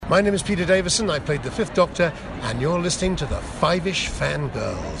My name is Peter Davison. I played the Fifth Doctor, and you're listening to the Five-ish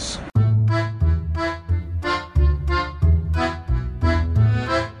Fangirls.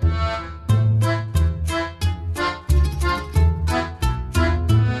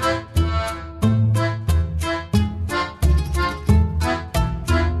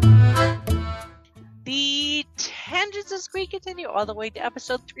 We continue all the way to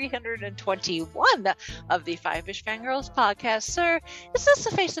episode 321 of the Five-ish Fangirls podcast. Sir, is this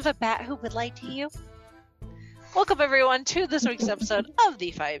the face of a bat who would lie to you? Welcome everyone to this week's episode of the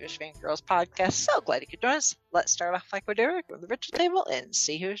Five-ish Fangirls podcast. So glad you could join us. Let's start off like we're doing with the Ritual Table and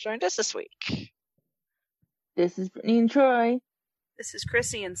see who's joined us this week. This is Brittany and Troy. This is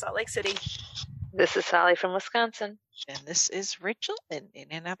Chrissy in Salt Lake City. This is Sally from Wisconsin. And this is Rachel in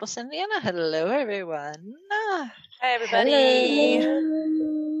Indianapolis, Indiana. Hello everyone. Hi everybody.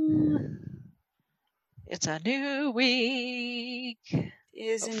 Hello. It's a new week.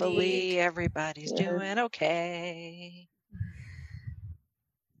 Hopefully Indeed. everybody's doing okay.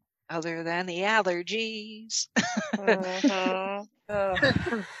 Other than the allergies.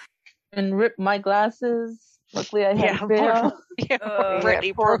 And rip my glasses. Luckily I had fail.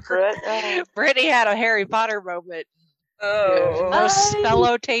 Brittany broke her. Brittany had a Harry Potter moment. Oh. No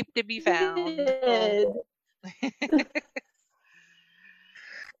Spello tape to be found.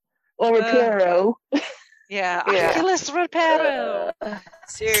 Or Reparo. Yeah, Yeah. Oculus Reparo.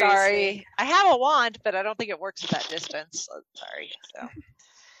 Seriously. Sorry. I have a wand, but I don't think it works at that distance. So, sorry. So.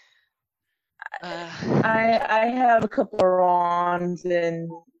 I have a couple of wands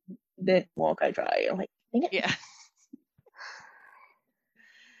and then I try. I'm like, dang it. Yeah.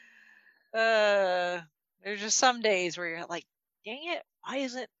 There's just some days where you're like, dang it, why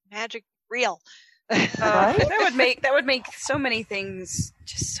isn't magic real? Right? That would make so many things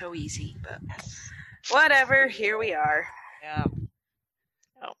just so easy, but whatever, here we are. Yeah.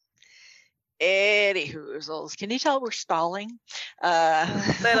 Oh. Anywho, can you tell we're stalling?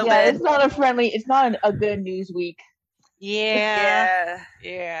 Little Yeah, bit. it's not a good news week. Yeah.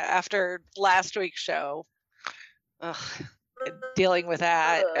 Yeah. After last week's show, dealing with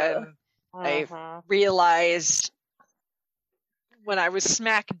that, and I realized when I was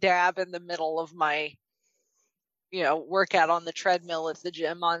smack dab in the middle of my, workout on the treadmill at the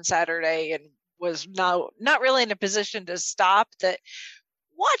gym on Saturday and was not really in a position to stop, that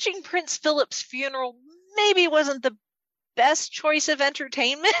watching Prince Philip's funeral maybe wasn't the best choice of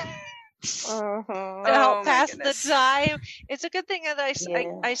entertainment. To help pass the time. It's a good thing that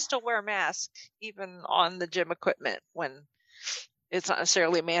I still wear a mask even on the gym equipment when it's not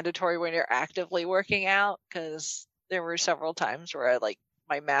necessarily mandatory when you're actively working out, because there were several times where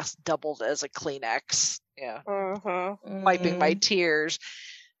my mask doubled as a Kleenex, wiping my tears.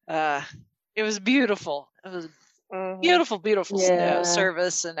 It was beautiful. It was beautiful snow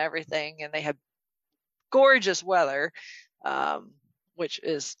service and everything, and they had gorgeous weather. Which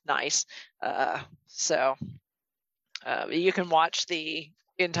is nice. So you can watch the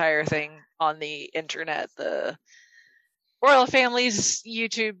entire thing on the internet. The Royal Family's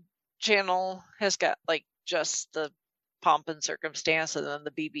YouTube channel has got just the pomp and circumstance, and then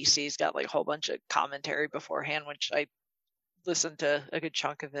the BBC's got a whole bunch of commentary beforehand, which I listened to a good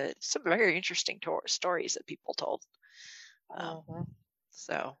chunk of it. Some very interesting stories that people told.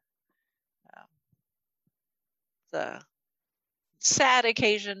 So the sad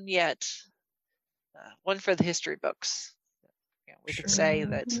occasion, yet one for the history books. We could say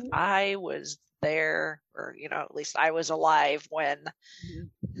that I was there, or at least I was alive when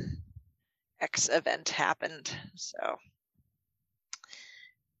X event happened. So,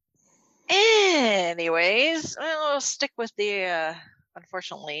 anyways, we'll stick with the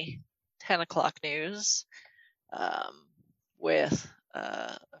unfortunately 10 o'clock news with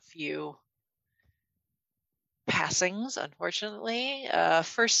a few passings, unfortunately.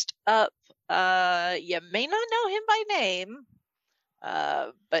 First up, you may not know him by name,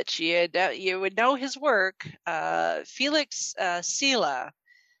 but you would know his work. Felix Silla,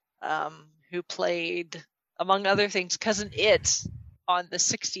 who played, among other things, Cousin It on the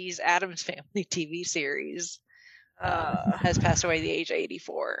 60s Addams Family TV series, has passed away at the age of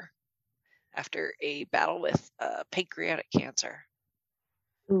 84 after a battle with pancreatic cancer.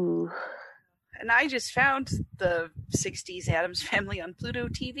 Ooh. And I just found the 60s Addams Family on Pluto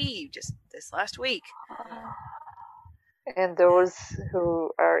TV just this last week. And those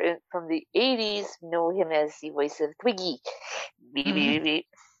who are from the 80s know him as the voice of Twiggy.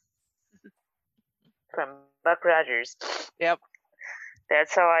 From Buck Rogers. Yep.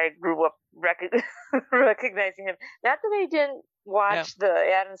 That's how I grew up recognizing him. Not that I didn't watch the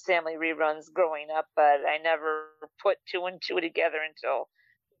Addams Family reruns growing up, but I never put two and two together until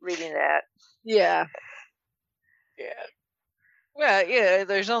reading that. Yeah. Well, yeah,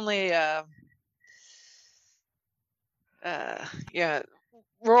 there's only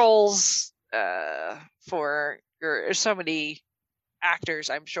roles for so many actors,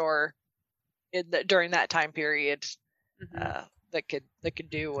 I'm sure, during that time period that could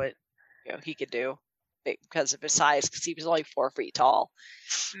do what he could do because of his size, because he was only 4 feet tall.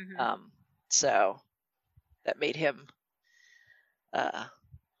 So that made him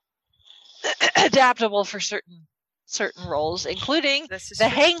adaptable for certain roles, including the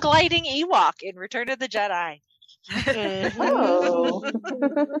hang gliding Ewok in Return of the Jedi. Oh.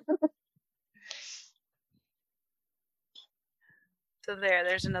 So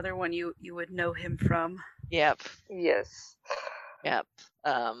there's another one you would know him from. Yep. Yes. Yep.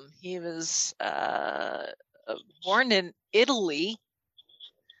 He was born in Italy,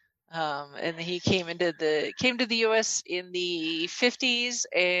 and he came to the U.S. in the 50s,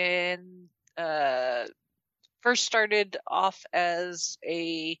 and first started off as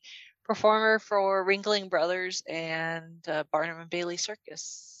a performer for Ringling Brothers and Barnum and Bailey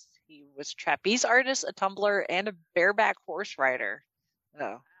Circus. He was a trapeze artist, a tumbler, and a bareback horse rider.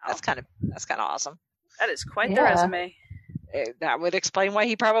 Oh, that's kind of awesome. That is quite the resume. That would explain why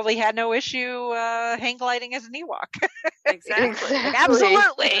he probably had no issue hang gliding as an Ewok. Exactly. Like,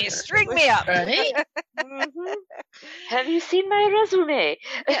 absolutely. String me up. Right? Have you seen my resume?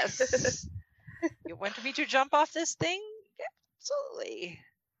 Yes. You want me to jump off this thing? Absolutely.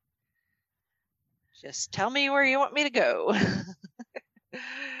 Just tell me where you want me to go.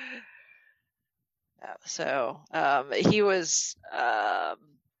 So he was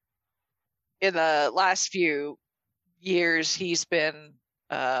in the last few years, he's been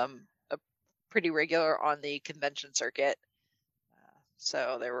a pretty regular on the convention circuit.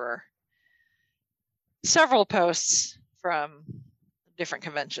 So there were several posts from different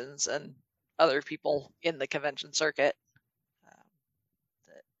conventions and other people in the convention circuit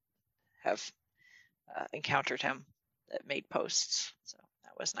that have encountered him, that made posts. So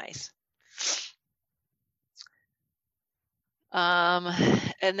that was nice.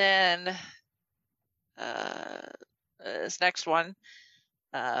 And then this next one,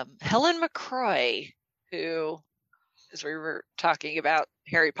 Helen McCroy, who, as we were talking about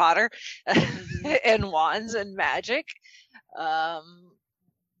Harry Potter and wands and magic, I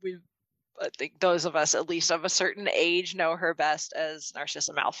think those of us, at least of a certain age, know her best as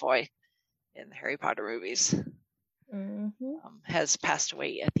Narcissa Malfoy in the Harry Potter movies. Has passed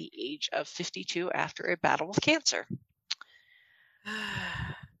away at the age of 52 after a battle with cancer.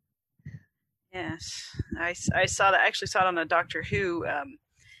 Yes, I saw that. I actually saw it on a Doctor Who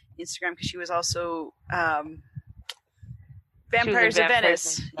Instagram, because she was also Vampires of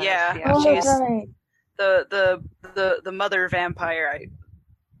Venice. Yeah. She's right. the mother vampire.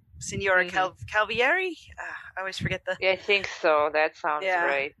 Signora Calvieri. I always forget the. Yeah, I think so. That sounds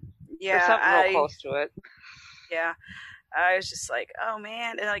right. Yeah, there's something real close to it. Yeah, I was just like, oh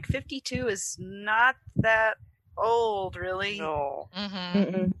man, and like 52 is not that old, really. No.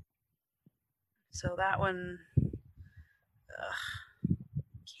 So that one,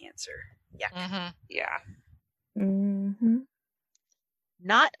 cancer. Yeah. Yeah.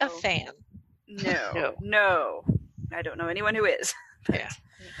 Not a fan. No. I don't know anyone who is. But,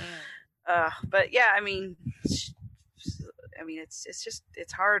 Yeah. But yeah, I mean, it's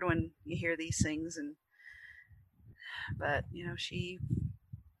hard when you hear these things, but she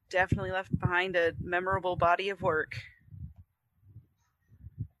definitely left behind a memorable body of work.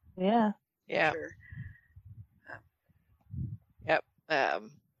 Yeah. Yeah. Sure. Yep.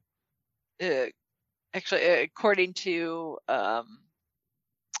 Actually, according to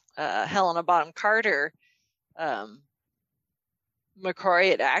Helena Bonham Carter,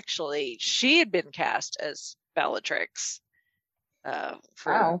 McCrory she had been cast as Bellatrix. When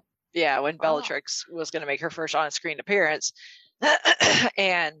Bellatrix was going to make her first on-screen appearance,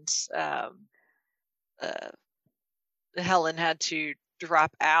 and Helen had to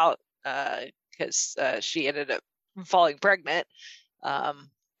drop out because she ended up falling pregnant,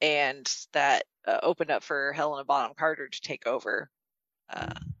 and that opened up for Helena Bonham Carter to take over.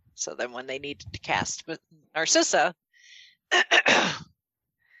 So then when they needed to cast Narcissa,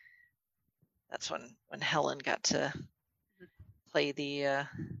 that's when Helen got to play the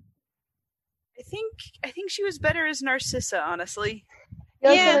I think she was better as Narcissa, honestly.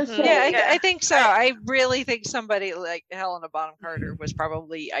 I think so. I really think somebody like Helena Bonham Carter was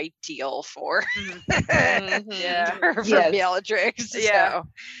probably ideal for Bellatrix. Yeah.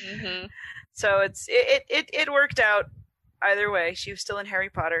 So. So it worked out either way. She was still in Harry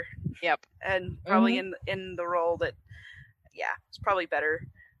Potter. Yep. And probably in the role that, it's probably better.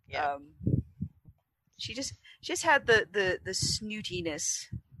 Yeah. She just had the snootiness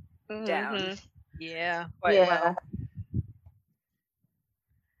down. Yeah. Quite well.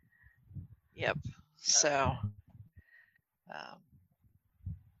 Yep. So,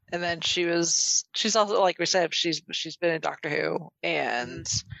 and then she's also, like we said, she's been in Doctor Who and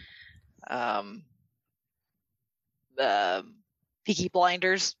Peaky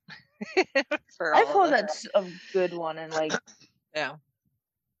Blinders. I've heard that's a good one, and like, yeah,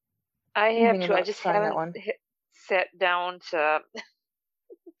 I have to. I about just trying that haven't one. sat down to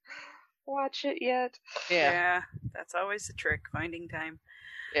watch it yet. yeah, That's always the trick, finding time.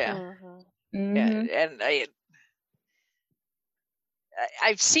 yeah, Mm-hmm. yeah. And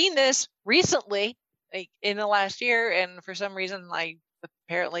I've seen this recently, like in the last year, and for some reason I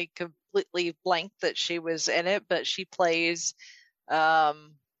apparently completely blanked that she was in it. But she plays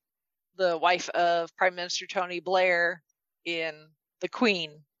the wife of Prime Minister Tony Blair in The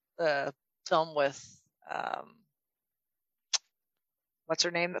Queen, the film with what's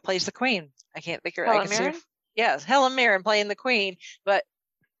her name that plays the Queen? I can't think of her. Helen Mirren? Yes, Helen Mirren playing the Queen, but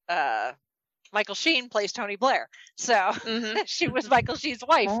Michael Sheen plays Tony Blair. So she was Michael Sheen's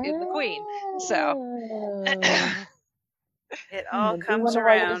wife in The Queen. So it all I comes wonder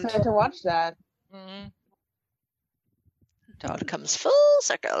why I around. decided to watch that. It all comes full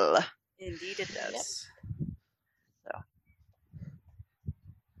circle. Indeed it does.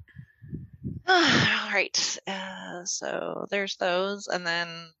 All right. So there's those. And then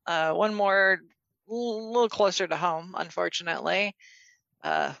one more, a little closer to home, unfortunately.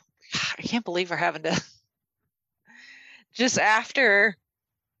 I can't believe we're having to. Just after.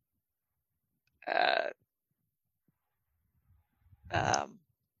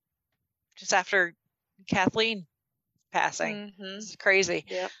 Just after Kathleen passing. This is crazy.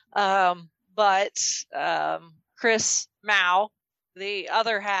 Yep. But Chris Mao, the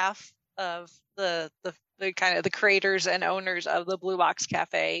other half of the kind of the creators and owners of the Blue Box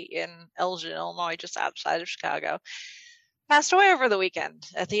Cafe in Elgin, Illinois, just outside of Chicago, passed away over the weekend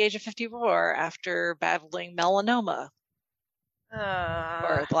at the age of 54 after battling melanoma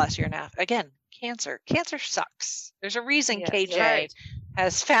for the last year and a half. Again, cancer. Cancer sucks. There's a reason KJ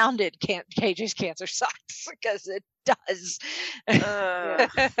has founded KJ's Cancer Sucks, because it does.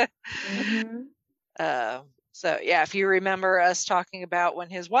 So yeah, if you remember us talking about when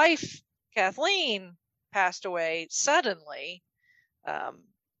his wife Kathleen passed away suddenly,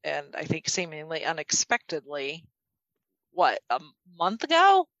 and I think seemingly unexpectedly, what, a month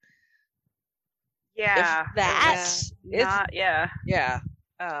ago? Yeah. If that. Yeah.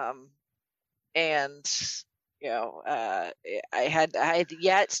 And you know, I had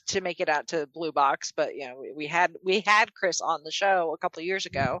yet to make it out to Blue Box, but you know, we had Chris on the show a couple of years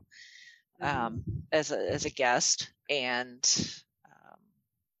ago, as a guest, and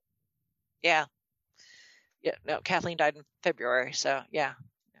Kathleen died in February, so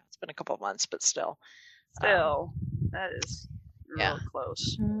it's been a couple of months, but still, that is real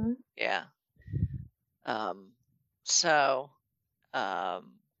close. Yeah. So,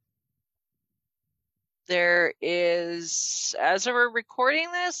 there is, as we're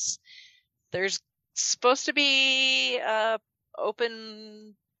recording this, there's supposed to be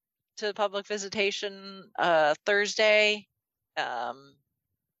open to public visitation Thursday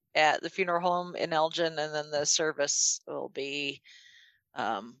at the funeral home in Elgin, and then the service will be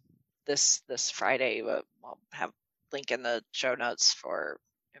this Friday. I'll have a link in the show notes for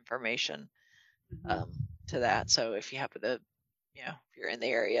information to that. So if you happen to, if you're in the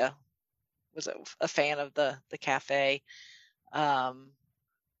area, was a fan of the cafe. The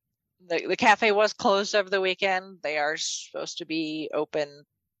cafe was closed over the weekend. They are supposed to be open,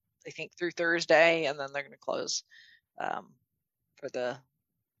 I think, through Thursday, and then they're going to close for the.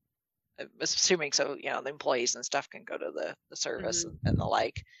 I'm assuming so. The employees and stuff can go to the service and the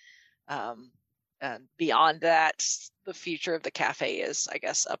like. And beyond that, the future of the cafe is, I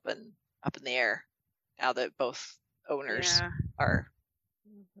guess, up in the air now that both owners are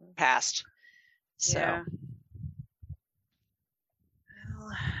passed. So,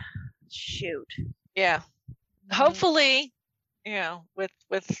 well, shoot. Yeah. Hopefully, with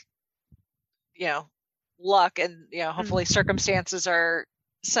luck and hopefully circumstances are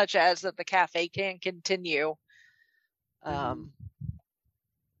such as that the cafe can continue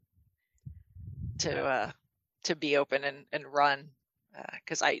to be open and run,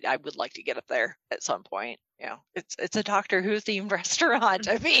 because I would like to get up there at some point. It's a Doctor Who themed restaurant.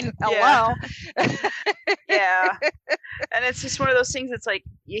 I mean, hello. Yeah. And it's just one of those things that's like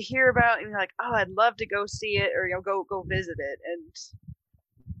you hear about and you're like, oh, I'd love to go see it or go visit it, and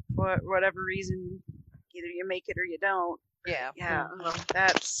for whatever reason either you make it or you don't. Yeah. Yeah.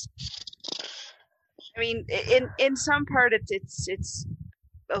 That's. I mean, in some part it's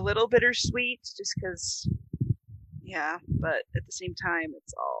a little bittersweet, just because. Yeah, but at the same time,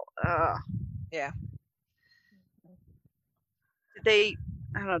 it's all. Yeah. Did they?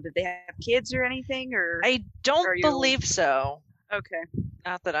 I don't know. Did they have kids or anything? Or I don't believe so. Okay.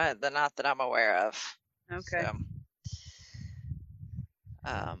 Not that I'm aware of. Okay.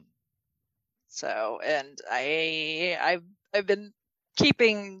 So, and I've been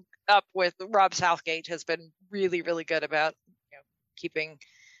keeping up with Rob Southgate has been really, really good about keeping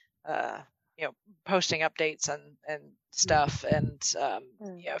posting updates and stuff, and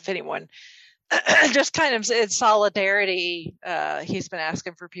if anyone just kind of in solidarity, he's been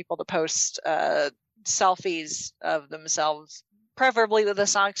asking for people to post selfies of themselves, preferably with a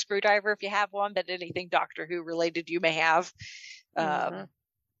sonic screwdriver if you have one, but anything Doctor Who related you may have.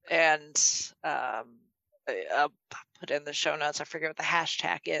 And I'll put in the show notes. I forget what the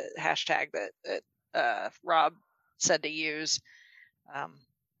hashtag that Rob said to use,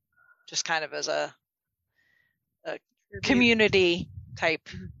 just kind of as a community type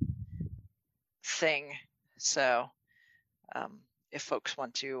thing. So if folks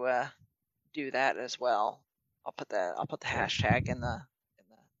want to do that as well, I'll put the hashtag in the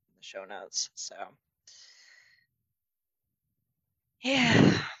show notes. So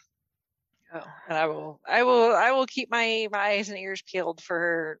yeah. Oh, and I will keep my eyes and ears peeled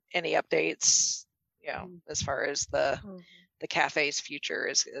for any updates, as far as the cafe's future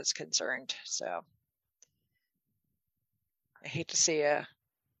is concerned. So I hate to see a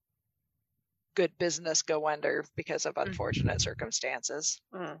good business go under because of unfortunate circumstances.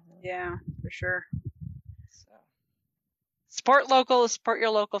 Yeah, for sure. So support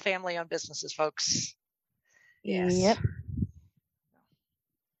your local family-owned businesses, folks. Yes. Yep.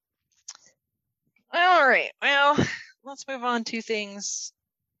 All right. Well, let's move on to things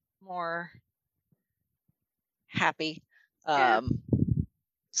more happy.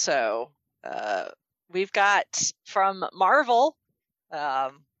 So we've got from Marvel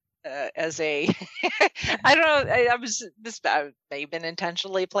as a I don't know, this may have been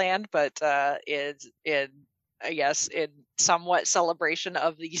intentionally planned, but in somewhat celebration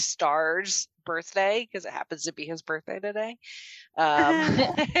of the Star's birthday, because it happens to be his birthday today.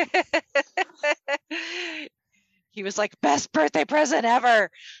 He was like, best birthday present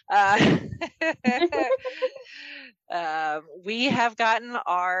ever. We have gotten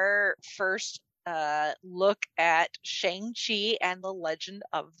our first look at Shang-Chi and the Legend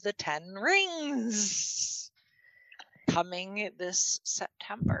of the Ten Rings coming this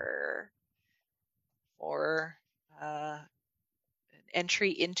September for an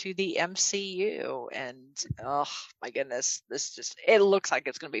entry into the MCU. And oh my goodness, it looks like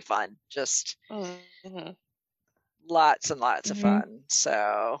it's going to be fun. Just lots and lots of fun.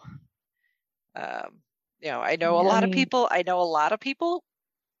 So I know a lot of people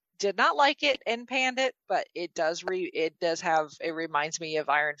did not like it and panned it, but it reminds me of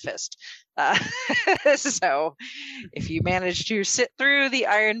Iron Fist. So if you manage to sit through the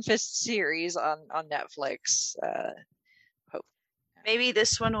Iron Fist series on Netflix, hope maybe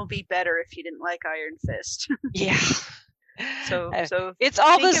this one will be better if you didn't like Iron Fist. Yeah. So it's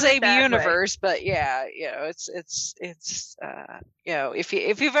all the same universe, but yeah, it's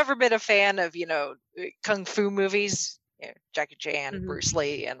if you've ever been a fan of kung fu movies, Jackie Chan, Bruce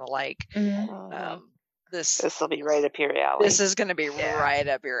Lee, and the like, this will be right up your alley. This is going to be right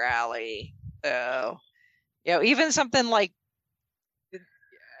up your alley. So even something like,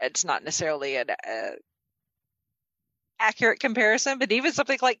 it's not necessarily an accurate comparison, but even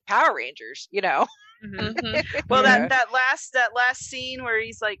something like Power Rangers, Well, that last scene where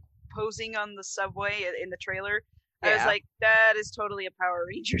he's like posing on the subway in the trailer, I was like, that is totally a Power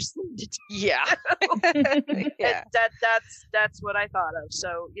Rangers thing to do. Yeah. That's what I thought of.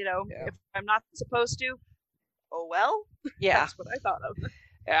 So if I'm not supposed to, oh well. Yeah, that's what I thought of.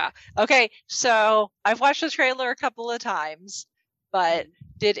 Yeah. Okay. So I've watched the trailer a couple of times, but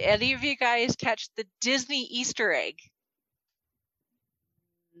did any of you guys catch the Disney Easter egg?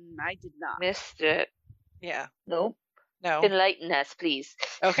 I did not. Missed it. Yeah. Nope. No. Enlighten us, please.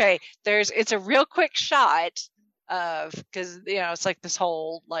 Okay. It's a real quick shot of, because it's like this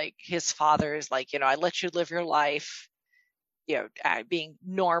whole, like, his father is like, I let you live your life, being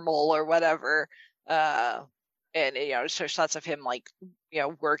normal or whatever, and so shots of him like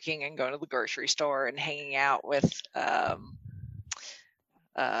working and going to the grocery store and hanging out with I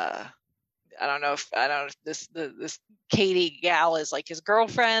don't know if this Katie gal is like his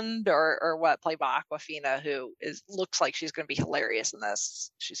girlfriend or what, played by Awkwafina, who looks like she's going to be hilarious in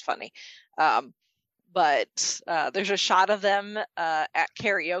this. She's funny. but there's a shot of them at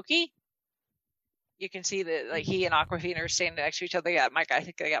karaoke. You can see that like he and Awkwafina are standing next to each other. I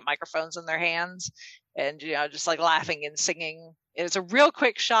think they got microphones in their hands, and just like laughing and singing. It's a real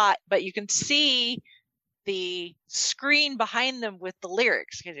quick shot, but you can see the screen behind them with the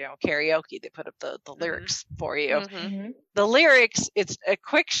lyrics because karaoke, they put up the lyrics for you. Mm-hmm. The lyrics, it's a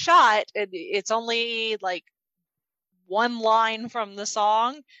quick shot, and it's only like one line from the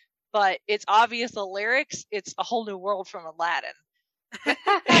song, but it's obvious the lyrics. It's A Whole New World from Aladdin.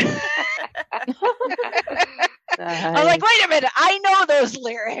 I'm like, wait a minute, I know those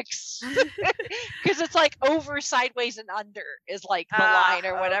lyrics because it's like over, sideways, and under is like the line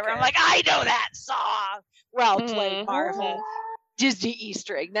or whatever. Okay. I'm like, I know that song. Well played, Marvel. Disney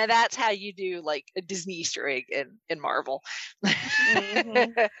Easter egg. Now that's how you do like a Disney Easter egg in Marvel. Not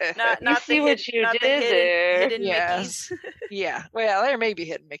the hidden Mickeys. Yeah. Well, there may be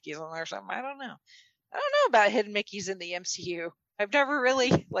hidden Mickeys on there or something. I don't know about hidden Mickeys in the MCU. I've never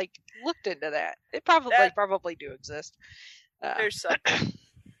really like looked into that. It probably do exist. There's some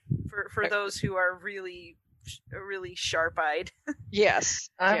for those who are really sharp-eyed. Yes,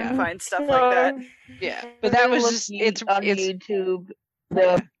 find stuff like that. Yeah, but that was just it's on YouTube.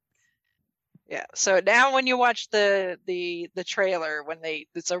 Yeah. So now when you watch the trailer,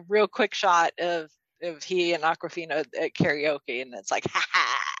 it's a real quick shot of he and Awkwafina at karaoke, and it's like, ha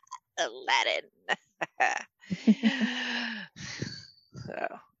ha, Aladdin.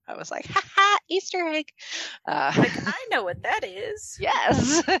 So I was like, ha ha, Easter egg. I know what that is.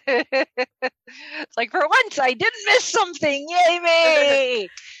 Yes. It's like, for once I didn't miss something. Yay me.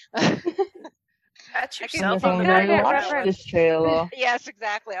 Pat yourself on the watch this trailer. Yes,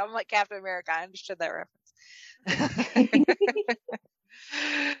 exactly. I'm like Captain America. I understood that reference.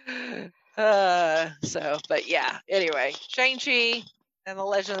 But yeah, anyway, Shang-Chi and the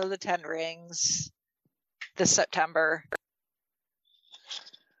Legend of the Ten Rings this September.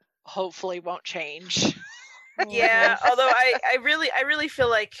 Hopefully won't change. Yeah, although I really feel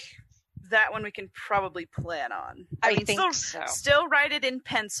like that one we can probably plan on. I mean, think so. Still write it in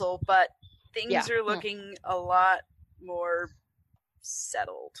pencil, but things are looking a lot more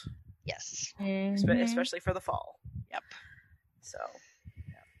settled. Yes. Especially for the fall. Yep. So,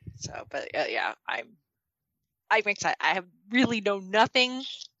 but I'm excited. I have really know nothing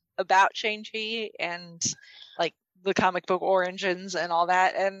about Shang-Chi and like the comic book origins and all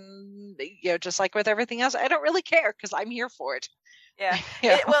that, and just like with everything else, I don't really care because I'm here for it. Yeah.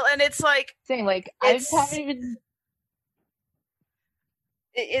 And it's like same. Like I haven't even.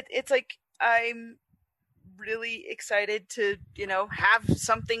 It's like I'm really excited to have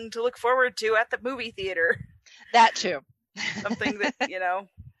something to look forward to at the movie theater. That too. Something that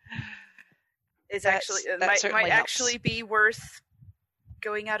is might actually be worth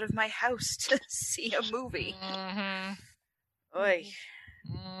going out of my house to see a movie. Mm-hmm. Oy.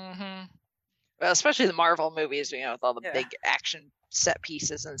 Mm-hmm. Well, especially the Marvel movies, with all the big action set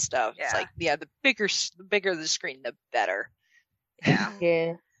pieces and stuff. Yeah. It's like, the bigger the screen, the better. Yeah.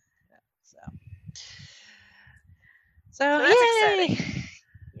 Yeah. So that's exciting.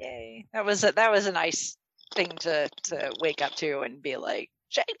 Yay! That was a nice thing to wake up to and be like,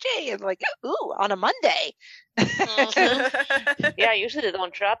 Shang-Chi, and like, ooh, on a Monday. Yeah, usually they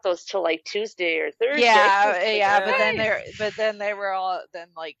don't drop those till like Tuesday or Thursday. Yeah, but then they were all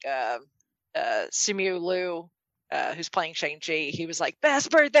like Simu Liu, who's playing Shang-Chi, he was like,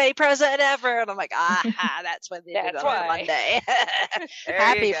 best birthday present ever, and I'm like, that's when they did it on Monday.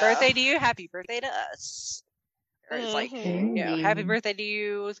 Happy birthday to you, happy birthday to us. Or it's like, happy birthday to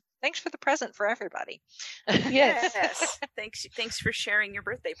you. Thanks for the present for everybody. Yes. Thanks for sharing your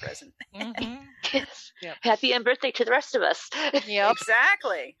birthday present. Mm-hmm. Yep. Happy and birthday to the rest of us. Yep.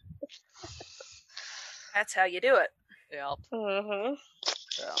 Exactly. That's how you do it. Yep. Mm-hmm.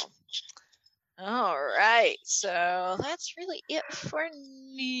 So, all right. So that's really it for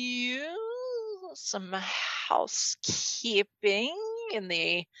news. Some housekeeping in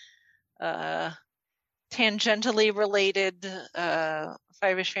the tangentially related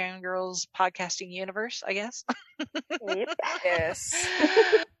Five-ish Fangirls podcasting universe, I guess. Yes.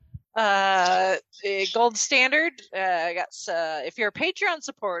 Gold Standard if you're a Patreon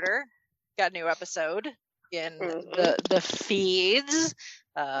supporter, got a new episode in the feeds.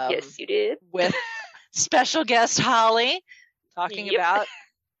 Yes, you did. With special guest Holly talking about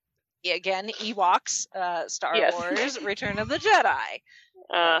again Ewoks, Star Wars, Return of the Jedi.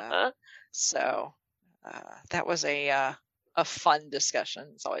 So that was a fun discussion.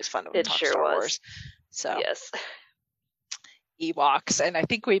 It's always fun to talk Star Wars. So Ewoks, and I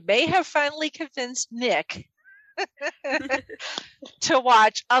think we may have finally convinced Nick to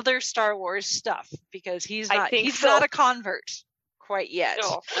watch other Star Wars stuff because he's not a convert quite yet.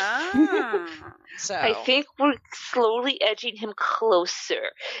 No. So I think we're slowly edging him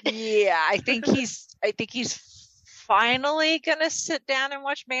closer. Yeah, I think he's finally gonna sit down and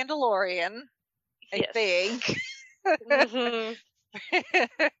watch Mandalorian. I think. Mm-hmm.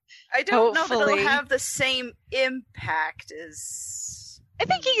 I don't know that it'll have the same impact as. I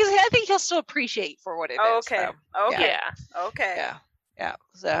think he'll still appreciate for what it is. Okay. So, Okay. Yeah. Okay. Yeah.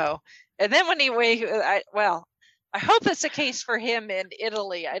 So, and then I hope that's the case for him in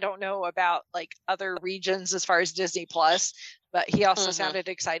Italy. I don't know about like other regions as far as Disney Plus, but he also sounded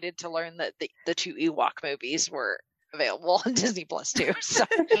excited to learn that the 2 Ewok movies were available on Disney Plus too. So,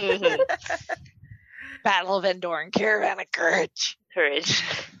 Battle of Endor and Caravan of Courage.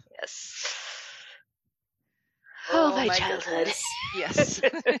 Yes. Oh, my childhood. Goodness. Yes.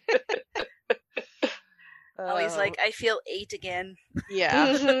 He's like, I feel 8 again.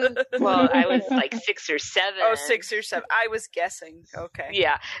 Yeah. Well, I was like 6 or 7. Oh, 6 or 7. I was guessing. Okay.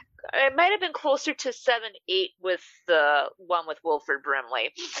 Yeah. It might have been closer to 7, 8 with the one with Wilford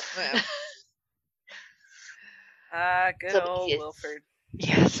Brimley. Yeah. Good old Wilford.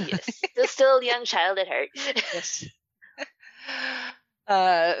 Yes. Still a young child at heart. Yes.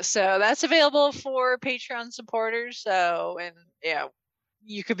 So that's available for Patreon supporters. So, and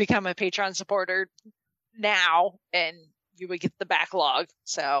you could become a Patreon supporter now and you would get the backlog.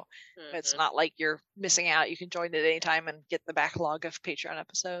 So it's not like you're missing out. You can join at any time and get the backlog of Patreon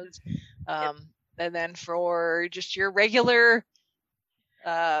episodes. And then for just your regular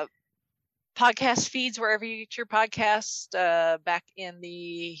podcast feeds, wherever you get your podcast, back in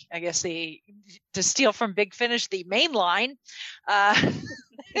to steal from Big Finish, the main line,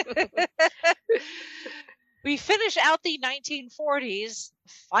 we finish out the 1940s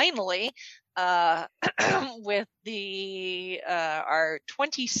finally with our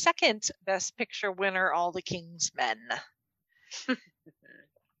 22nd Best Picture winner, All the King's Men.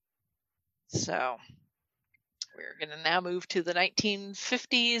 So we're going to now move to the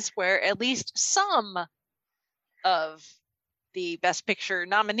 1950s, where at least some of the Best Picture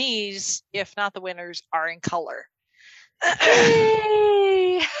nominees, if not the winners, are in color.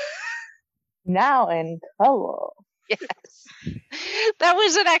 Now in color. Yes. That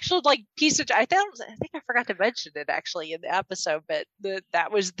was an actual piece of I think I forgot to mention it actually in the episode, but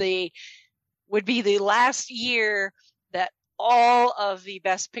that would be the last year that all of the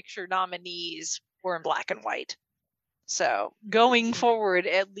Best Picture nominees were in black and white. So going forward,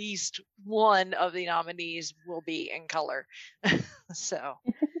 at least one of the nominees will be in color. So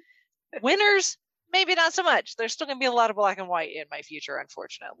winners, maybe not so much. There's still going to be a lot of black and white in my future,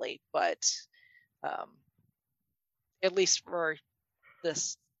 unfortunately, but at least for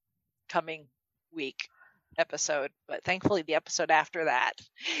this coming week episode. But thankfully the episode after that,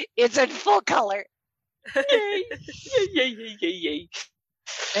 it's in full color. Yay! Yay!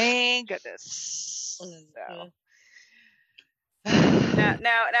 Thank goodness. So.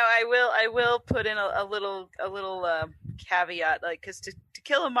 Now I will put in a little caveat, because to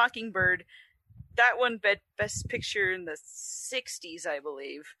Kill a Mockingbird, that one Best Picture in the 60s, I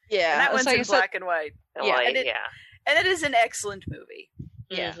believe. Yeah, and that one's in black and white. And it is an excellent movie.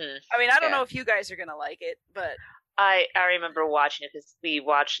 Yeah, I mean, I don't know if you guys are gonna like it, but I remember watching it because we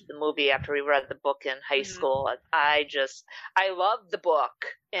watched the movie after we read the book in high school. I loved the book.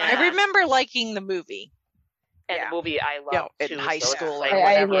 And I remember liking the movie. And the movie I loved in too, high school like, or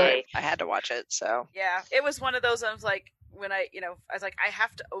whatever. I had to watch it. So yeah, it was one of those. I was like, when I was like, I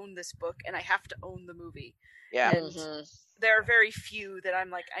have to own this book and I have to own the movie. Yeah, and there are very few that I'm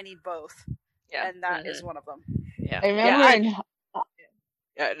like, I need both. Yeah, and that is one of them. Yeah, I remember.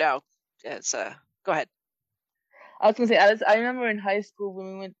 No, it's Go ahead. I was gonna say, I remember in high school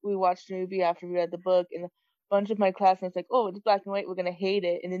when we watched the movie after we read the book, and a bunch of my classmates like, "Oh, it's black and white. We're gonna hate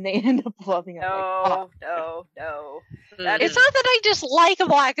it," and then they end up loving it. No. It's not that I just like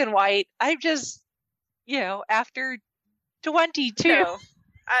black and white. I'm just, after 22. No.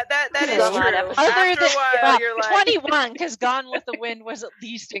 That is true. After a while, you're like 21, because Gone with the Wind was at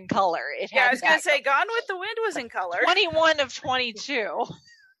least in color. I was gonna say Gone with the Wind was in color. 21 of 22.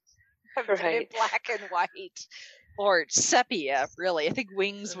 Right. Black and white. Or sepia, really. I think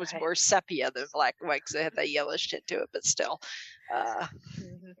Wings was more sepia than black and white because it had that yellowish tint to it, but still.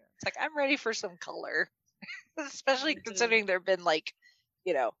 It's like, I'm ready for some color. Especially considering there have been,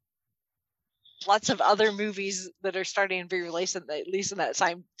 lots of other movies that are starting to be released, at least in that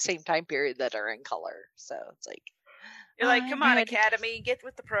same time period, that are in color. So it's like... You're like, come on, Academy, get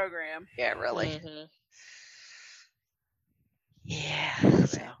with the program. Yeah, really. Yeah.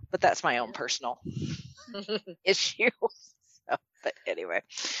 So, but that's my own personal issue. So, but anyway,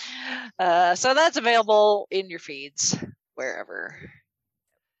 so that's available in your feeds wherever.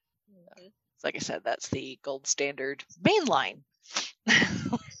 Like I said, that's the gold standard mainline.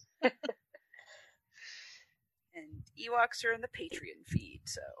 And Ewoks are in the Patreon feed,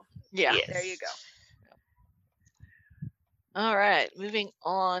 so Yeah. Yes. there you go. All right, moving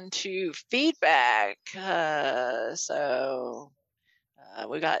on to feedback. So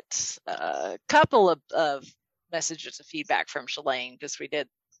we got a couple of messages of feedback from Shalane because we did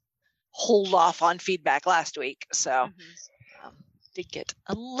hold off on feedback last week. So did get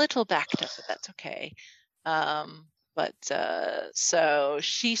a little backed up, but that's okay. So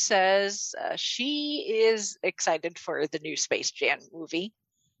she says she is excited for the new Space Jam movie.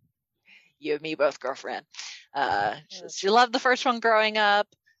 You and me both, girlfriend. She loved the first one growing up.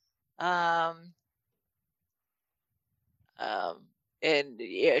 And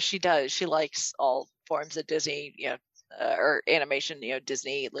yeah, she does. She likes all forms of Disney, or animation,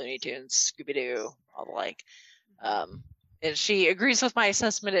 Disney, Looney Tunes, Scooby-Doo, all the like. And she agrees with my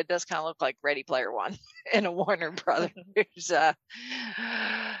assessment. It does kind of look like Ready Player One and a Warner Brothers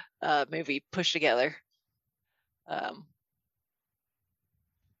movie pushed together.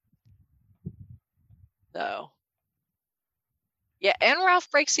 So, yeah, and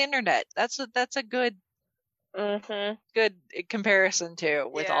Ralph Breaks the Internet. That's a good good comparison too,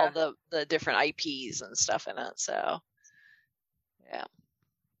 with all the different IPs and stuff in it. So, yeah.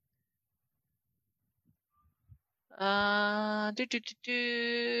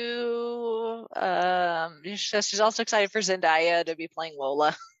 She says she's also excited for Zendaya to be playing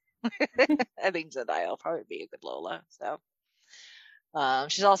Lola. I think Zendaya will probably be a good Lola. So,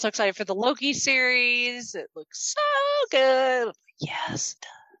 she's also excited for the Loki series. It looks so good. Yes.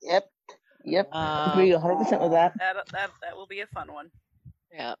 Yep. Agree 100% with that. That will be a fun one.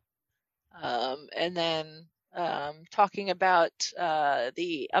 Yeah. And then talking about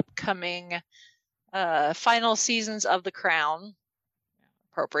the upcoming final seasons of The Crown,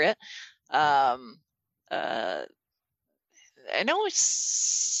 appropriate. I know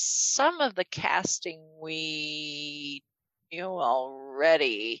some of the casting we knew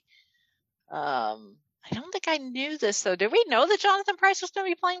already. I don't think I knew this though. Did we know that Jonathan Pryce was going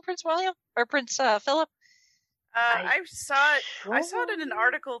to be playing Prince William or Prince Philip? I saw it in an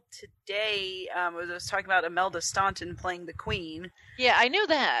article today. It was talking about Imelda Staunton playing the Queen. Yeah, I knew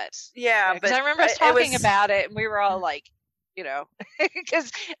that. Yeah, because I remember us talking about it, and we were all like,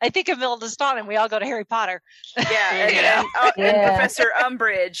 because I think of Imelda Staunton, we all go to Harry Potter. Yeah, and Professor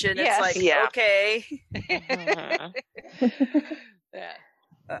Umbridge, and it's like, okay.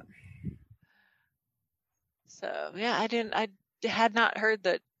 Yeah. So yeah, I had not heard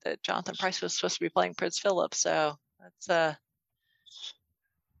that Jonathan Pryce was supposed to be playing Prince Philip, so that's I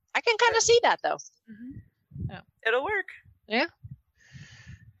can kind of see that though. Mm-hmm. Yeah. It'll work. Yeah.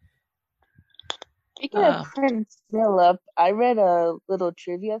 Speaking of Prince Philip, I read a little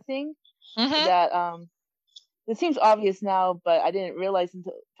trivia thing that it seems obvious now, but I didn't realize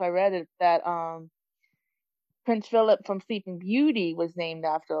until I read it that Prince Philip from Sleeping Beauty was named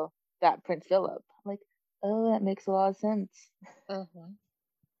after that Prince Philip. I'm like, oh, that makes a lot of sense.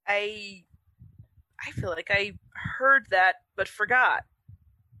 I feel like I heard that but forgot,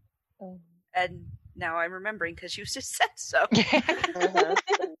 and now I'm remembering because you just said so.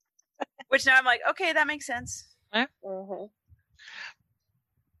 Which now I'm like, okay, that makes sense.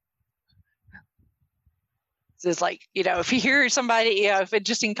 It's like, if you hear somebody, if it's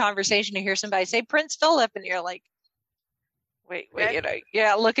just in conversation, you hear somebody say Prince Philip, and you're like, wait,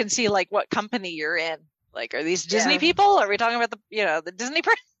 look and see like what company you're in. Like, are these Disney people? Are we talking about the Disney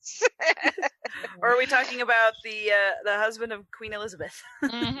prince? Or are we talking about the husband of Queen Elizabeth?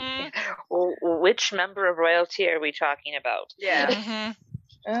 Which member of royalty are we talking about? Yeah.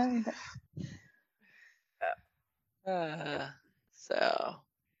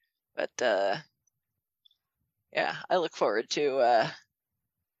 Yeah, I look forward to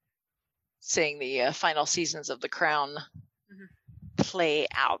seeing the final seasons of The Crown play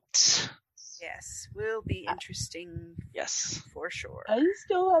out. Yes, will be interesting. Yes, for sure. I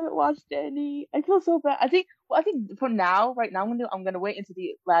still haven't watched any. I feel so bad. I think for now, right now, I'm gonna wait until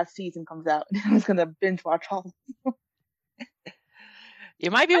the last season comes out. I'm just gonna binge watch all. You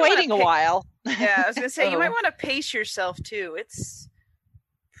might be waiting a while. Yeah, I was gonna say you might want to pace yourself too. It's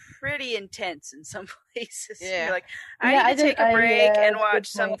pretty intense in some places. Yeah, you're like I need to take a break and watch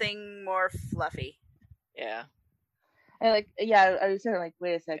something more fluffy. Yeah. I was like,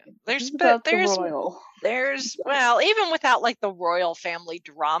 wait a second. There's well, even without like the royal family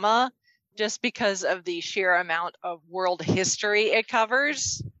drama, just because of the sheer amount of world history it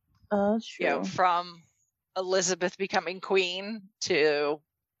covers. True. You know, from Elizabeth becoming queen to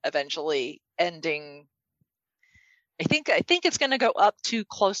eventually ending. I think it's going to go up to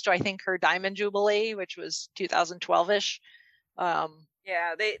close to, I think, her Diamond Jubilee, which was 2012-ish. Yeah,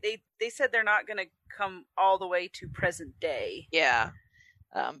 they said they're not going to come all the way to present day. Yeah.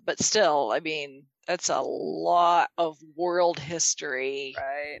 But still, I mean, that's a lot of world history.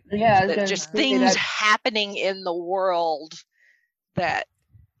 Right. Yeah. That just things happening in the world that,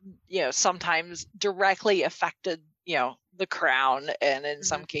 you know, sometimes directly affected, you know, the crown, and in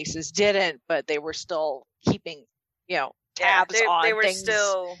some cases didn't, but they were still keeping, you know, tabs on they were things.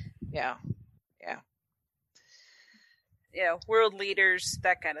 Still, yeah, world leaders,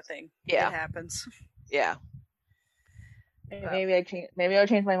 that kind of thing. Yeah, it happens. Yeah. Maybe I'll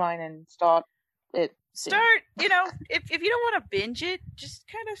change my mind and start it. Start, you know, if you don't want to binge it, just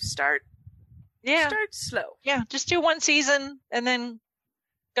kind of start. Yeah. Start slow. Yeah, just do one season and then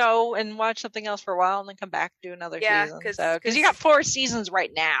go and watch something else for a while and then come back and do another season. Because you got 4 seasons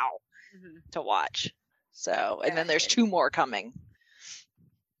right now to watch. So, and then there's 2 more coming.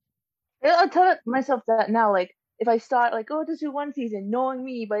 I'll tell myself that now, like, if I start, like, just do 1 season, knowing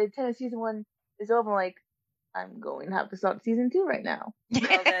me, by the time season 1 is over, I'm like, I'm going to have to start season 2 right now. Well,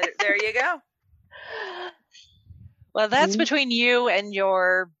 there you go. Well, that's between you and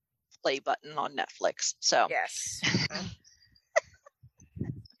your play button on Netflix. So yes.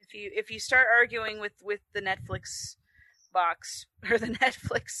 If you start arguing with the Netflix box or the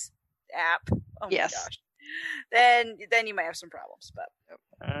Netflix app, oh my gosh, then you might have some problems. But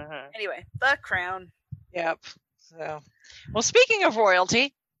anyway, The Crown. Yep. So, well, speaking of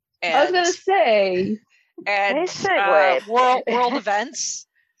royalty, and, I was gonna say, and world events,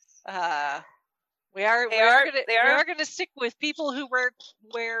 we are gonna stick with people who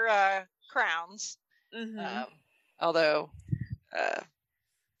wear crowns, although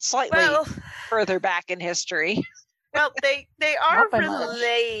slightly further back in history. Well, they are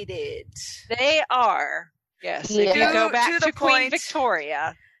related. They are. Yes, if you go back to Queen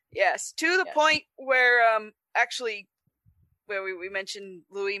Victoria. Yes, to the point where actually, where we mentioned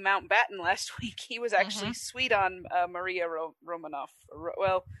Louis Mountbatten last week, he was actually sweet on Maria Romanov.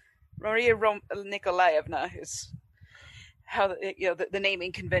 Maria Nikolaevna is how the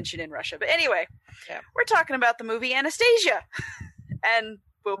naming convention in Russia. But anyway, we're talking about the movie Anastasia, and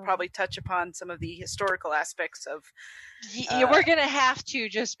we'll probably touch upon some of the historical aspects of. We're gonna have to,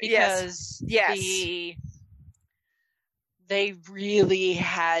 just because they really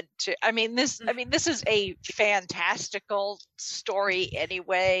had to. I mean, this is a fantastical story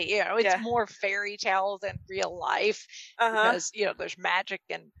anyway. You know, it's more fairy tale than real life because there's magic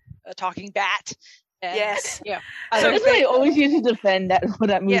and a talking bat. And, I always used to defend that for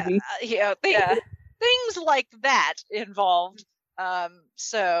that movie. Things like that involved. But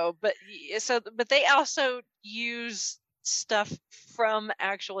they also use stuff from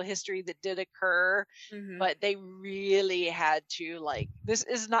actual history that did occur, but they really had to, like, this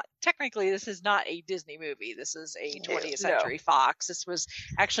is not a Disney movie. This is a 20th Century Fox. This was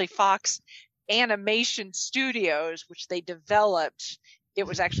actually Fox Animation Studios, which they developed. It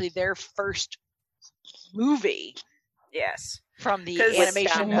was actually their first movie. Yes. From the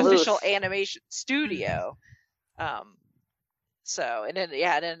official animation studio. So, and then, it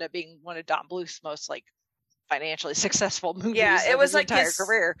ended up being one of Don Bluth's most, like, financially successful movies it was his like entire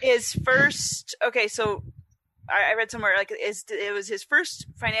career. His first, so I read somewhere, like, it was his first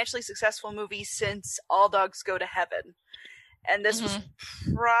financially successful movie since All Dogs Go to Heaven. And this was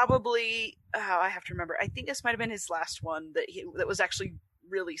probably, I have to remember, I think this might have been his last one that was actually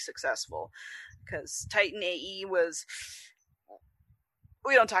really successful. Because Titan AE was,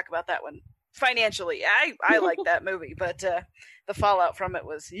 we don't talk about that one. Financially, I like that movie, but the fallout from it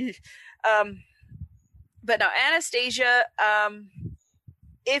was, but no, Anastasia,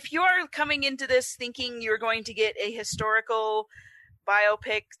 if you're coming into this thinking you're going to get a historical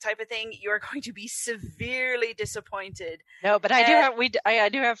biopic type of thing, you're going to be severely disappointed. No, but I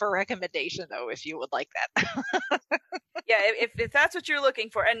do have a recommendation though, if you would like that. if that's what you're looking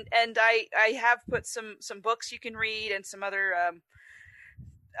for, and I have put some books you can read and some other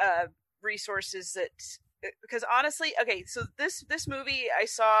resources that, because honestly, so this movie I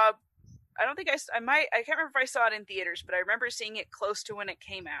saw, I can't remember if I saw it in theaters, but I remember seeing it close to when it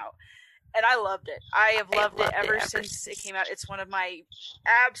came out, and I loved it. I have loved it ever since it came out. It's one of my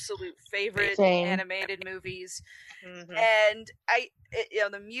absolute favorite animated movies, and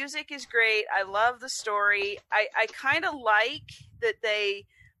the music is great. I love the story. I kind of like that they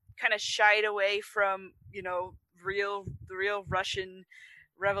kind of shied away from the real Russian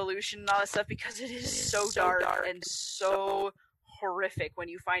revolution and all that stuff, because it is so dark and so horrific when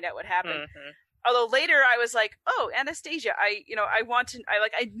you find out what happened. Mm-hmm. Although later I was like, oh, Anastasia, I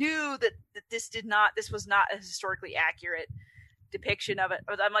knew that this was not a historically accurate depiction of it.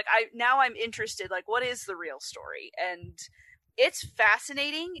 But I'm like, I'm interested, like, what is the real story? And it's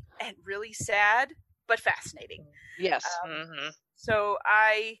fascinating and really sad, but fascinating. Yes. So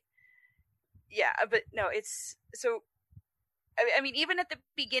but no, it's so, I mean, even at the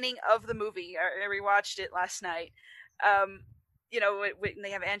beginning of the movie, I rewatched it last night, you know, when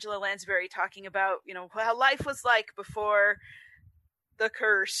they have Angela Lansbury talking about, you know, how life was like before the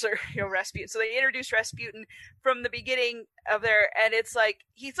curse, or, you know, Rasputin. So they introduced Rasputin from the beginning of there, and it's like,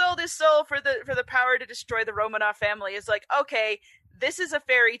 he sold his soul for the power to destroy the Romanov family. It's like, okay, this is a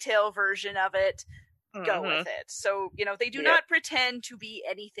fairy tale version of it. Go with it. So, you know, they do not pretend to be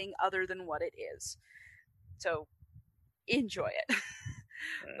anything other than what it is. So enjoy it.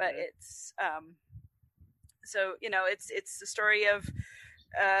 But it's so, you know, it's the story of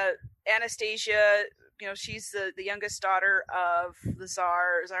Anastasia. You know, she's the youngest daughter of the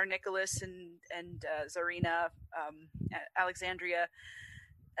Tsar Nicholas and Tsarina Alexandria,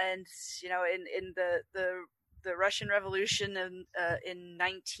 and, you know, in the Russian Revolution it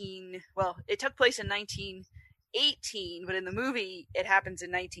took place in 1918, but in the movie it happens in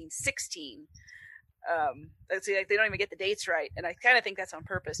 1916. Let's see, like, they don't even get the dates right, and I kind of think that's on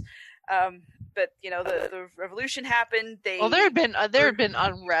purpose. But, you know, the revolution happened. There had been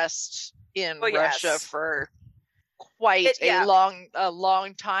unrest in Russia for quite a long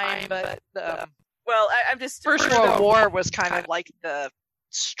time, but I'm just First World War was kind of like the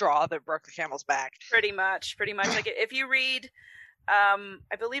straw that broke the camel's back. Pretty much. Like, if you read,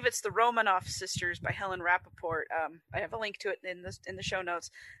 I believe it's the Romanov Sisters by Helen Rappaport. I have a link to it in the show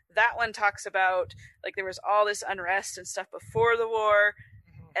notes. That one talks about, like, there was all this unrest and stuff before the war,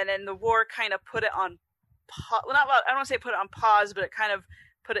 and then the war kind of put it on I don't want to say put it on pause, but it kind of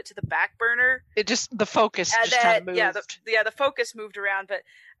put it to the back burner. The focus kind of moved. The focus moved around. But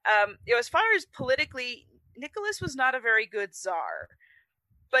you know, as far as politically, Nicholas was not a very good Tsar,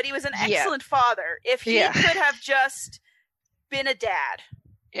 but he was an excellent father. If he could have just been a dad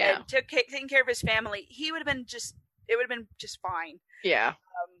and taken care of his family, it would have been just fine. Yeah.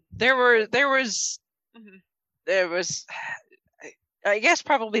 There was I guess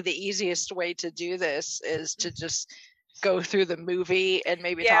probably the easiest way to do this is to just go through the movie and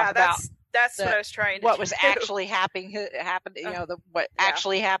maybe talk about that's what I was trying to what do. was actually happened, you know, what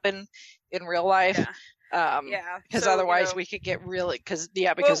actually happened in real life. Because otherwise, you know, we could get really, because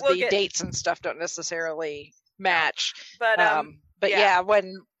the dates and stuff don't necessarily match.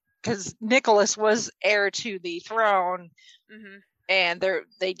 Because Nicholas was heir to the throne, and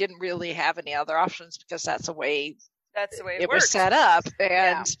they didn't really have any other options, because that's the way it was set up.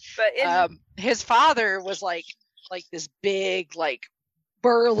 And his father was like this big, like,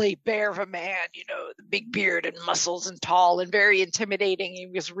 burly bear of a man, you know, the big beard and muscles and tall and very intimidating. He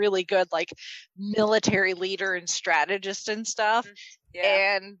was really good, like, military leader and strategist and stuff.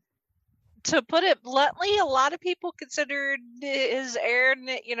 And to put it bluntly, a lot of people considered his heir,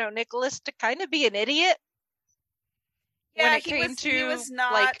 you know, Nicholas, to kind of be an idiot. When it came to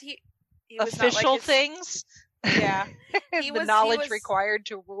official things. Yeah. The knowledge required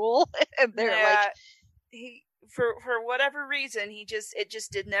to rule. And they're for whatever reason, it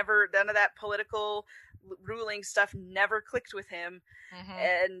just did never, none of that political ruling stuff never clicked with him.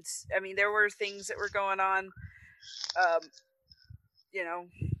 And I mean, there were things that were going on, you know,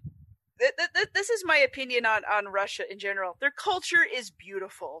 this is my opinion on Russia in general. Their culture is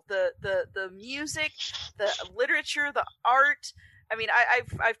beautiful. The music, the literature, the art. I mean,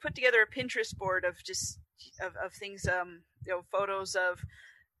 I've put together a Pinterest board of just of things, you know, photos of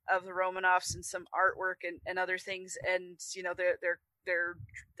the Romanovs and some artwork and other things, and, you know, their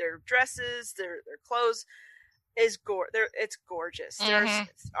dresses, their clothes is it's gorgeous. There's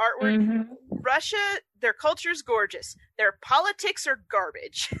artwork. Russia, their culture's gorgeous. Their politics are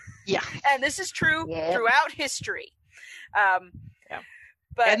garbage. Yeah. And this is true throughout history.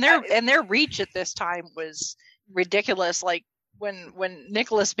 But and their reach at this time was ridiculous. Like, when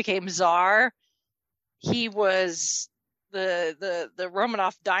Nicholas became Tsar, he was the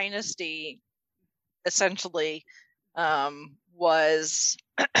Romanov dynasty essentially was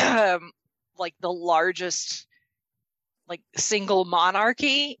like the largest, like, single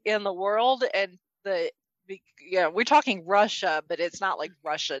monarchy in the world. And we're talking Russia, but it's not like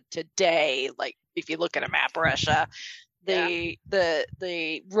Russia today. Like, if you look at a map, Russia, the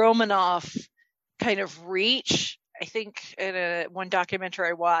Romanov kind of reach I think in one documentary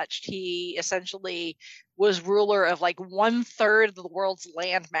I watched, he essentially was ruler of like 1/3 of the world's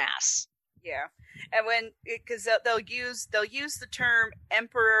land mass. Yeah, and because they'll use the term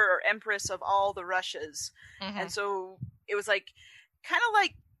emperor or empress of all the Russias, and so it was like kind of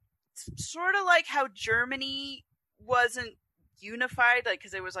like sort of like how Germany wasn't unified, like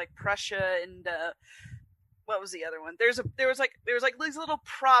because it was like Prussia and what was the other one? There was like these little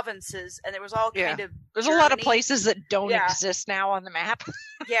provinces, and it was all kind of there's Germany. A lot of places that don't exist now on the map.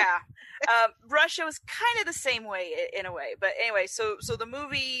 Yeah. Russia was kind of the same way in a way, but anyway, so the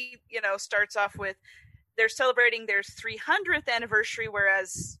movie, starts off with they're celebrating their 300th anniversary,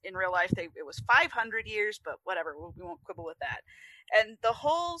 whereas in real life it was 500 years, but whatever, we won't quibble with that. And the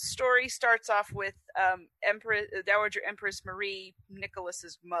whole story starts off with Dowager Empress Marie,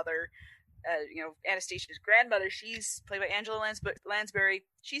 Nicholas's mother, Anastasia's grandmother. She's played by Angela Lansbury.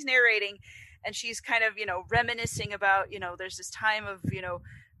 She's narrating, and she's kind of, reminiscing about, there's this time of,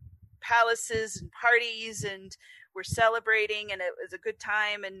 palaces and parties, and we're celebrating, and it was a good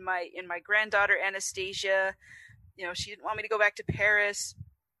time. And my granddaughter Anastasia, she didn't want me to go back to Paris,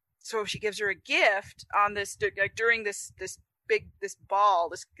 so she gives her a gift on this during this ball,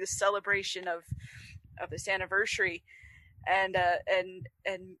 this celebration of this anniversary. And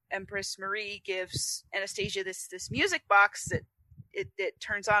Empress Marie gives Anastasia this music box that it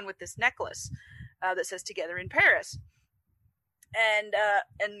turns on with this necklace that says "Together in Paris."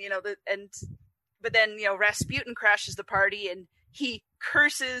 But then Rasputin crashes the party, and he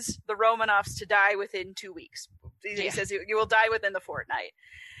curses the Romanovs to die within 2 weeks. He says you will die within the fortnight.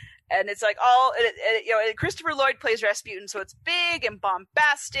 And it's like and Christopher Lloyd plays Rasputin, so it's big and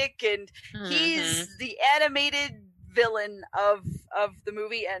bombastic, and he's the animated villain of the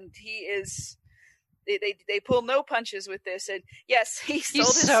movie, and he is. They pull no punches with this, and yes, he's sold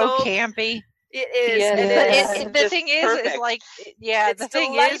his soul. Campy. It is. Yeah. The thing is like, it's the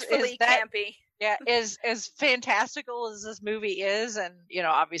thing is that campy. Yeah, as fantastical as this movie is, and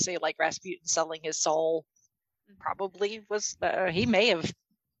obviously like Rasputin selling his soul, probably was he may have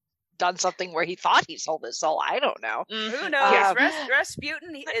done something where he thought he sold his soul. I don't know. Who knows?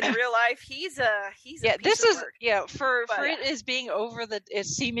 Rasputin in real life, he's a this is work. For it as being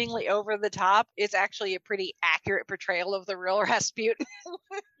is seemingly over the top. It's actually a pretty accurate portrayal of the real Rasputin.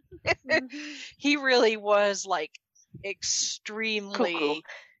 He really was like extremely cuckoo.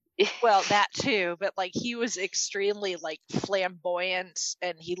 Well, that too, but like he was extremely like flamboyant,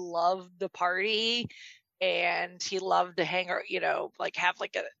 and he loved the party, and he loved to hang out, like have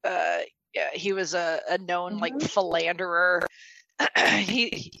like he was a known like philanderer.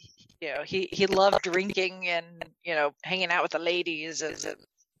 he loved drinking and hanging out with the ladies, and so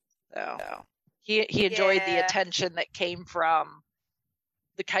he enjoyed the attention that came from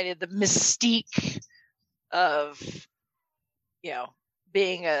the kind of the mystique of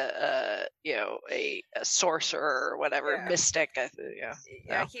being a sorcerer or whatever, mystic.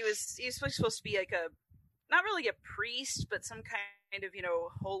 He was supposed to be like not really a priest, but some kind of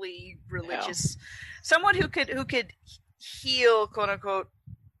holy religious, someone who could heal, quote unquote,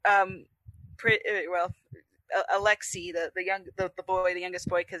 Alexei, the youngest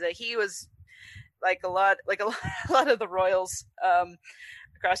boy, because he was like a lot of the royals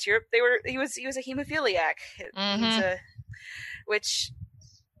across Europe. He was a hemophiliac, which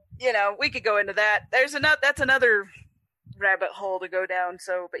we could go into that. That's another rabbit hole to go down.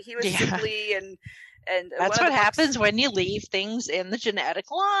 So, but he was sickly, and that's what happens when you leave things in the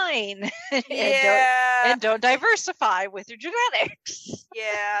genetic line and don't diversify with your genetics.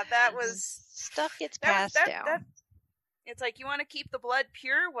 Yeah, that was stuff gets passed down. It's like, you want to keep the blood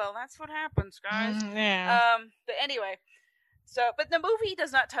pure? Well, that's what happens, guys. But anyway, but the movie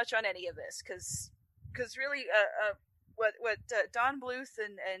does not touch on any of this because really, what Don Bluth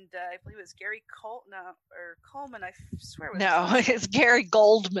and I believe it was Gary Coleman. I swear it was it's Gary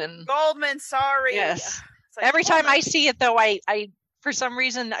Goldman. Goldman, sorry. Yes. Like every time I see it, though, I for some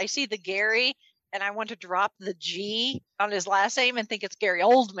reason I see the Gary, and I want to drop the G on his last name and think it's Gary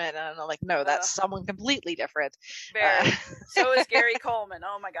Oldman, and I'm like, no, that's someone completely different. So is Gary Coleman.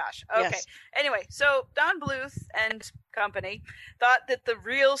 Oh my gosh. Okay. Yes. Anyway, so Don Bluth and company thought that the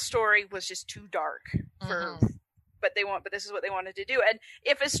real story was just too dark for. But this is what they wanted to do. And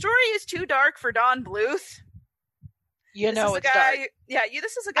if a story is too dark for Don Bluth, it's dark.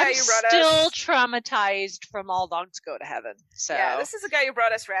 This is a guy who brought still us traumatized from All Dogs Go to Heaven. So this is a guy who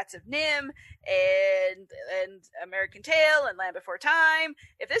brought us Rats of Nim and American Tail and Land Before Time.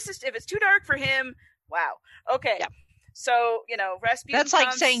 If it's too dark for him, wow. Okay. Yeah. So, Rasputin. That's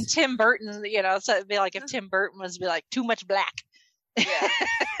like saying Tim Burton, it'd be like if Tim Burton was like too much black. Yeah.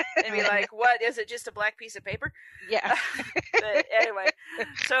 and be like, what, is it just a black piece of paper? Yeah. But anyway,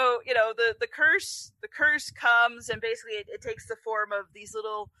 so, the curse comes, and basically it takes the form of these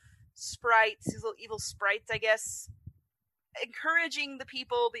little sprites, these little evil sprites, I guess, encouraging the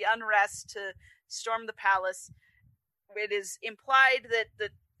people, the unrest, to storm the palace. It is implied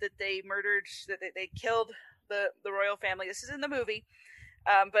that they murdered, that they killed the royal family. This is in the movie.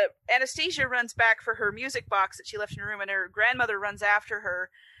 But Anastasia runs back for her music box that she left in her room, and her grandmother runs after her.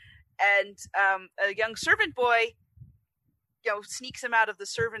 And a young servant boy, sneaks him out of the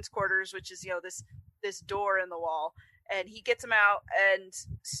servants' quarters, which is, this door in the wall. And he gets him out and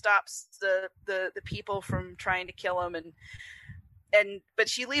stops the people from trying to kill him. But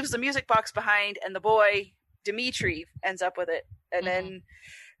she leaves the music box behind, and the boy, Dimitri, ends up with it. And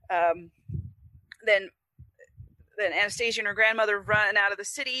then Anastasia and her grandmother run out of the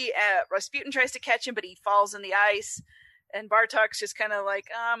city. Rasputin tries to catch him, but he falls in the ice. And Bartok's just kind of like,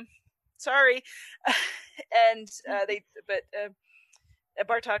 sorry. And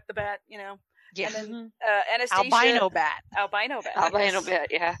Bartok the bat, Yeah. And then Anastasia, albino bat,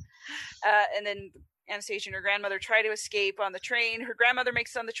 yeah. And then Anastasia and her grandmother try to escape on the train. Her grandmother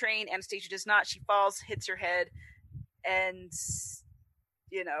makes it on the train. Anastasia does not. She falls, hits her head, and it's.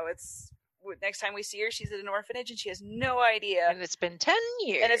 Next time we see her, she's at an orphanage, and she has no idea. And it's been 10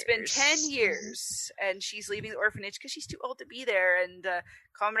 years. And she's leaving the orphanage because she's too old to be there. And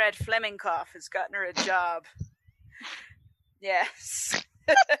Comrade Flemingkoff has gotten her a job. Yes.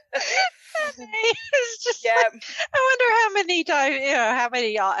 It's just I wonder how many times,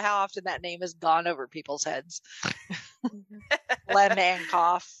 how often that name has gone over people's heads.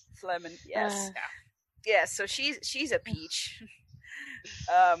 Flemingkoff. Fleming, yes. Yeah, so she's a peach.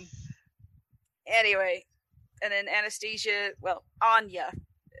 Anyway, and then Anastasia, Anya.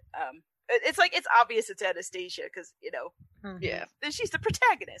 It's obvious it's Anastasia because she's the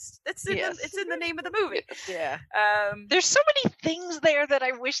protagonist. It's in the name of the movie. Yeah. There's so many things there that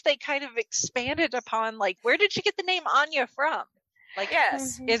I wish they kind of expanded upon. Like, where did she get the name Anya from? Like,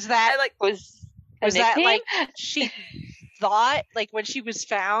 yes, is that was that like she thought, like, when she was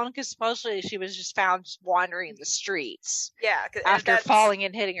found, because supposedly she was just found wandering the streets. Yeah, after falling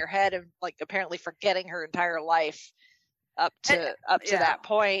and hitting her head and like apparently forgetting her entire life up to that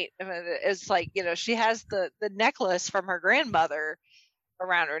point. I mean, it's like, she has the necklace from her grandmother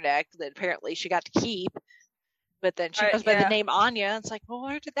around her neck that apparently she got to keep, but then she goes by the name Anya. It's like, well,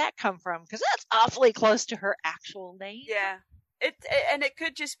 where did that come from? Because that's awfully close to her actual name. Yeah. It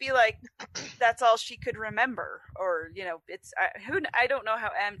could just be like that's all she could remember, or it's I don't know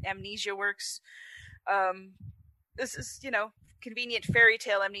how amnesia works. This is convenient fairy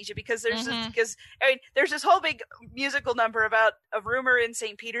tale amnesia, because there's there's this whole big musical number about a rumor in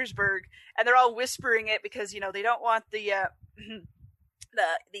St. Petersburg, and they're all whispering it because they don't want the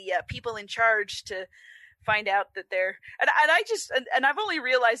people in charge to find out that they're and I've only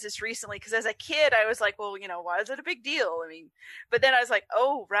realized this recently, because as a kid I was like, well, why is it a big deal? I mean, but then I was like,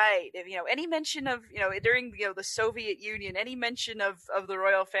 oh right, if any mention of during the Soviet Union, any mention of the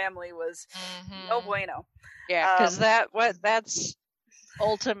royal family was no bueno. Yeah, because that's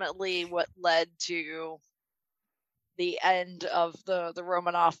ultimately what led to the end of the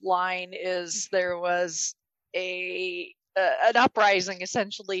Romanov line. Is there was an uprising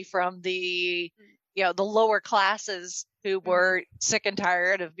essentially from the the lower classes who were sick and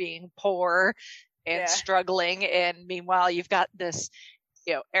tired of being poor and struggling, and meanwhile you've got this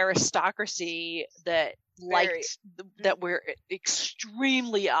aristocracy that liked that were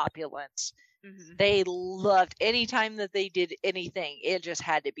extremely opulent. They loved anytime that they did anything, it just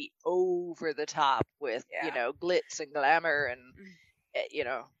had to be over the top with glitz and glamour, and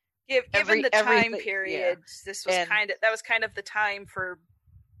given the time period, this was that was kind of the time for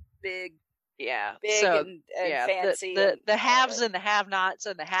big and fancy. The haves and the have-nots,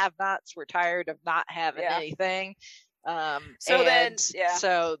 and the have-nots were tired of not having anything.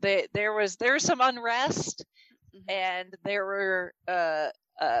 So there was some unrest, and there were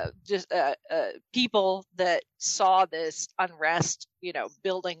people that saw this unrest,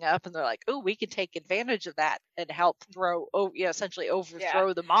 building up, and they're like, "Oh, we can take advantage of that and help essentially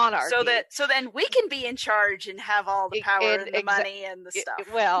overthrow the monarchy." So then we can be in charge and have all the power and the money and the stuff.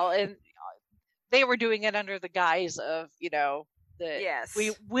 And they were doing it under the guise of, we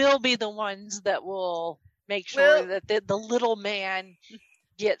will be the ones that will make sure that the little man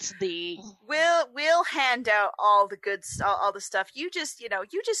gets the. We'll hand out all the goods, all the stuff. You just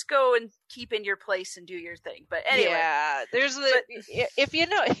go and keep in your place and do your thing. But anyway, there's if you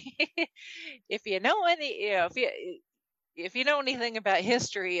know anything about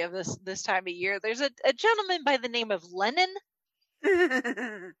history of this time of year, there's a gentleman by the name of Lenin.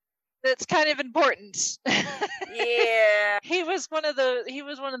 that's kind of important. Yeah. He was one of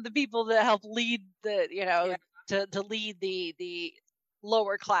the people that helped lead the to lead the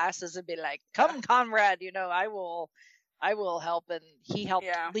lower classes and be like, come comrade, I will help. And he helped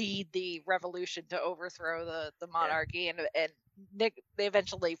lead the revolution to overthrow the monarchy, and they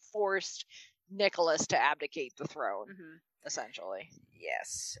eventually forced Nicholas to abdicate the throne, essentially.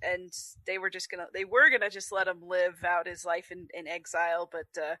 Yes, and they were gonna just let him live out his life in exile, but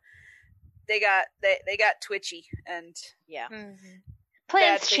they got twitchy, and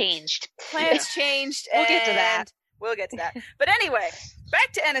plans changed. Plans changed. We'll get to that. We'll get to that. But anyway,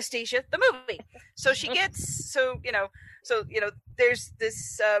 back to Anastasia, the movie. So she gets there's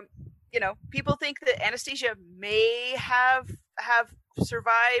this people think that Anastasia may have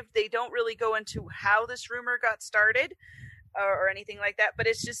survived. They don't really go into how this rumor got started or anything like that, but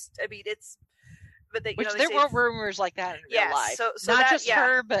it's just, I mean, it's, but they, there were rumors like that in real life. So not just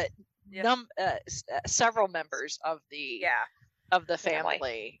her, but several members of the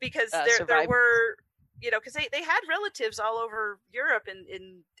family, because there were, because they had relatives all over Europe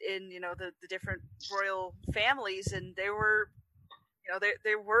in the different royal families, and there were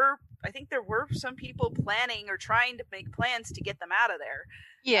I think there were some people planning or trying to make plans to get them out of there.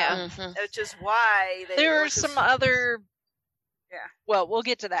 Yeah. Which is why there are some other. Yeah. Well, we'll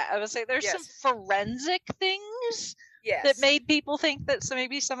get to that. I would say there's some forensic things that made people think that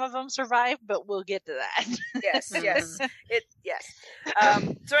maybe some of them survived, but we'll get to that. Yes.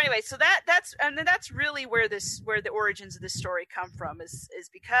 So anyway, so that's really where the origins of this story come from is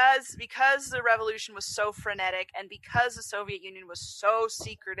because the revolution was so frenetic, and because the Soviet Union was so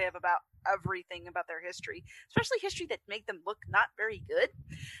secretive about everything about their history, especially history that made them look not very good.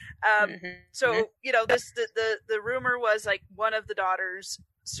 So the rumor was like one of the daughters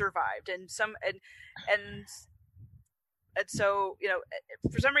survived, and so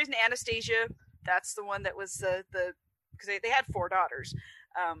for some reason Anastasia, that's the one that was the because they had 4 daughters.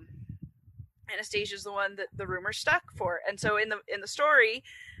 Anastasia's the one that the rumor stuck for, and so in the story,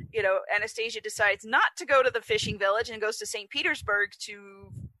 Anastasia decides not to go to the fishing village and goes to St. Petersburg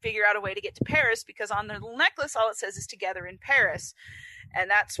to figure out a way to get to Paris, because on the little necklace all it says is "Together in Paris," and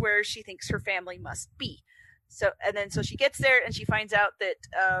that's where she thinks her family must be. So she gets there and she finds out that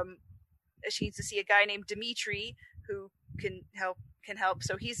she needs to see a guy named Dmitri who can help.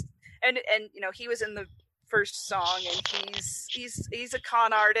 So he's and he was in the first song, and he's a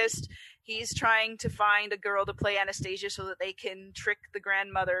con artist. He's trying to find a girl to play Anastasia so that they can trick the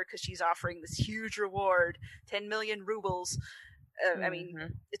grandmother, because she's offering this huge reward, 10 million rubles. I mean,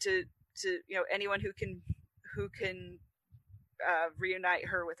 to anyone who can reunite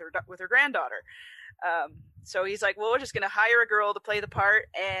her with her granddaughter. So he's like, well, we're just going to hire a girl to play the part,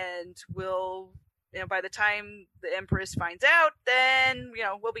 and we'll, by the time the Empress finds out, then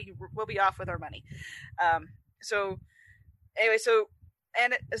we'll be off with our money. So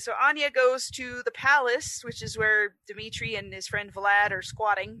Anya goes to the palace, which is where Dmitri and his friend Vlad are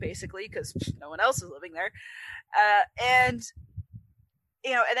squatting, basically, because no one else is living there. And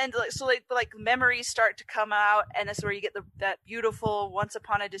then memories start to come out, and that's where you get that beautiful "Once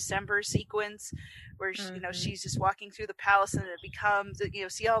Upon a December" sequence, where she's just walking through the palace, and it becomes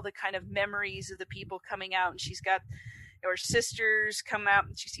see all the kind of memories of the people coming out, and she's got her sisters come out,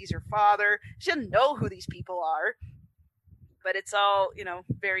 and she sees her father. She doesn't know who these people are, but it's all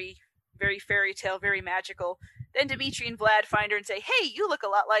very, very fairy tale, very magical. Then Dmitri and Vlad find her and say, "Hey, you look a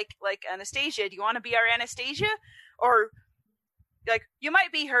lot like Anastasia. Do you want to be our Anastasia?" Or like, "You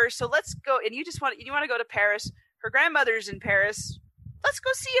might be her, so let's go." And you want to go to Paris. Her grandmother's in Paris. Let's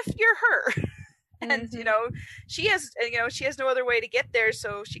go see if you're her. And she has no other way to get there,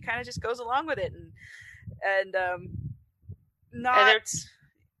 so she kind of just goes along with it.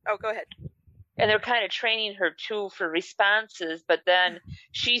 Go ahead. And they're kind of training her too for responses, but then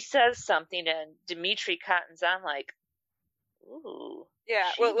she says something, and Dmitri cottons on like, "Ooh,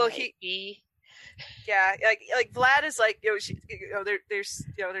 yeah." Yeah, like Vlad is like, they're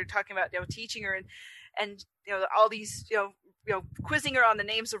talking about teaching her and all these quizzing her on the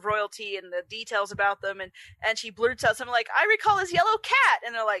names of royalty and the details about them, and she blurts out something like, "I recall his yellow cat,"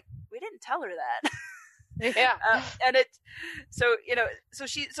 and they're like, "We didn't tell her that." Yeah. And so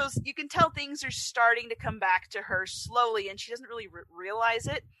you can tell things are starting to come back to her slowly, and she doesn't really realize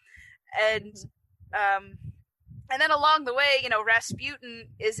it. And then along the way,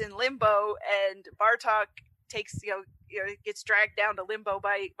 Rasputin is in limbo, and Bartok gets dragged down to limbo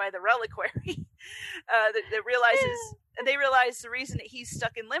by the reliquary. They realize the reason that he's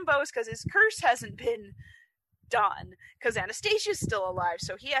stuck in limbo is because his curse hasn't been done, because Anastasia's still alive,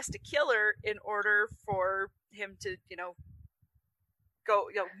 so he has to kill her in order for him to go,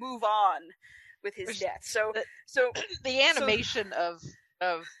 move on with his death. So the animation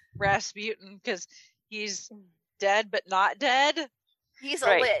of Rasputin, because he's dead but not dead. He's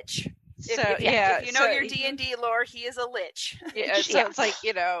a lich. If you know your D&D lore, he is a lich. So it's like,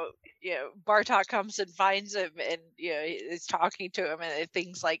 Bartok comes and finds him, and is talking to him, and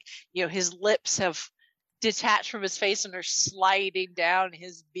things like, his lips have detached from his face and are sliding down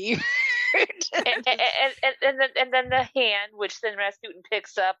his beard. and then the hand, which then Rasputin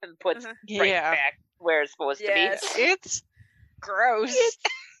picks up and puts back where it's supposed to be. It's gross.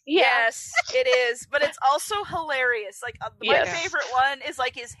 Yes, it is, but it's also hilarious. Like my favorite one is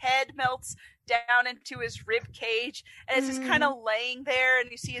like his head melts down into his rib cage, and it's just kind of laying there, and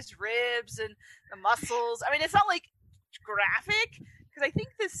you see his ribs and the muscles. I mean, it's not like graphic, because I think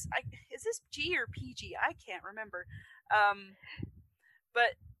is this G or PG? I can't remember.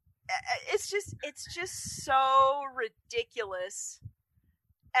 But it's just so ridiculous,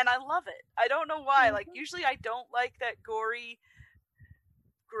 and I love it. I don't know why. Like usually I don't like that gory,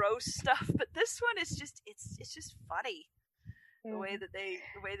 gross stuff, but this one is just it's just funny the way that they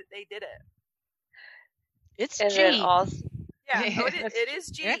did it. It's and G. Then also, it is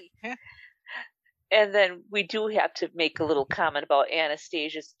G. And then we do have to make a little comment about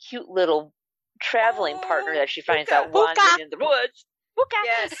Anastasia's cute little traveling partner that she finds out wandering in the woods. Puka.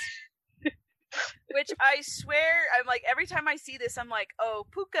 Yes. Which I swear, I'm like, every time I see this, I'm like, oh,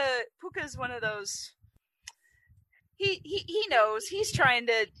 Puka's one of those. He knows. He's trying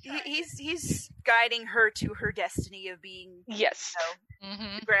to. He's guiding her to her destiny of being. Yes.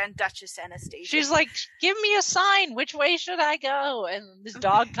 Grand Duchess Anastasia. She's like, give me a sign. Which way should I go? And this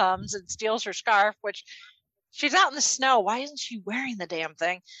dog comes and steals her scarf, which she's out in the snow. Why isn't she wearing the damn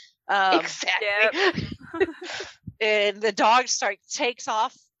thing? Exactly. And the dog takes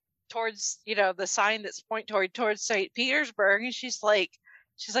off towards, the sign that's pointing towards St. Petersburg. And she's like,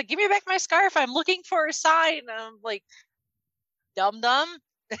 give me back my scarf. I'm looking for a sign. And I'm like, dum.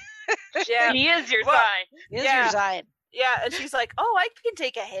 Yeah. He is your sign. He is your sign. Yeah, and she's like, "Oh, I can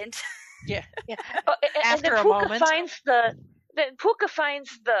take a hint." Yeah. Oh, After and a moment, Puka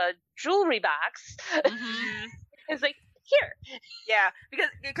finds the jewelry box. It's like, here. Yeah,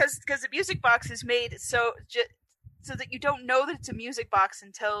 because the music box is made so that you don't know that it's a music box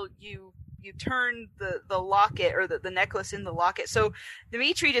until you turn the locket or the necklace in the locket. So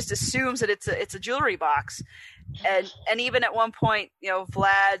Dimitri just assumes that it's a jewelry box. And even at one point,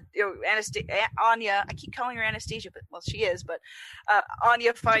 Vlad, Anya, I keep calling her Anastasia, but she is, but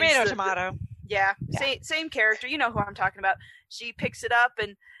Anya finds tomato. Yeah. Same character. You know who I'm talking about. She picks it up,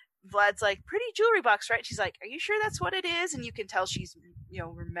 and Vlad's like, pretty jewelry box, right? She's like, are you sure that's what it is? And you can tell she's,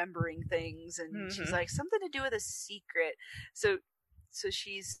 remembering things, and she's like, something to do with a secret. So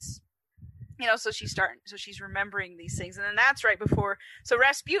she's, so she's remembering these things. And then that's right before, so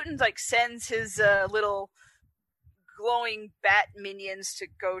Rasputin sends his little glowing bat minions to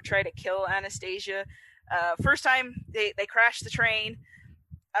go try to kill Anastasia. First time they crash the train,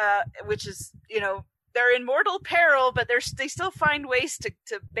 which is, they're in mortal peril, but they still find ways to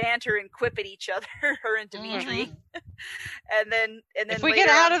banter and quip at each other, her and Dimitri. and then if we get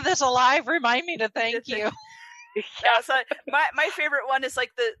out of this alive, remind me to thank you. So my favorite one is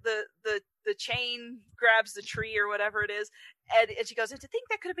like the chain grabs the tree or whatever it is, and she goes, "To think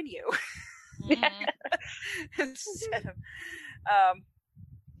that could have been you." Instead of,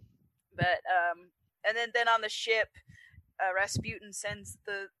 and then on the ship, Rasputin sends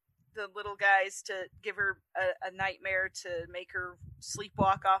the little guys to give her a nightmare to make her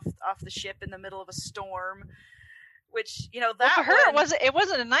sleepwalk off the ship in the middle of a storm. Which that for her it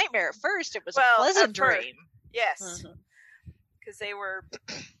wasn't a nightmare at first. It was a pleasant dream. Yes, because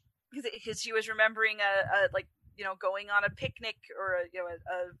because she was remembering going on a picnic or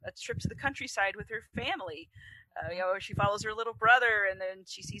a trip to the countryside with her family. She follows her little brother, and then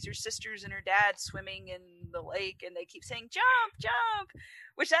she sees her sisters and her dad swimming in the lake, and they keep saying "jump, jump,"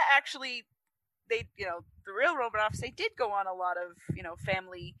 which that actually the real Romanovs, they did go on a lot of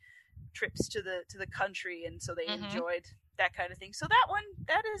family trips to the country, and so they enjoyed that kind of thing. So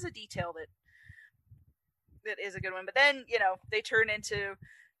that is a detail that is a good one. But then they turn into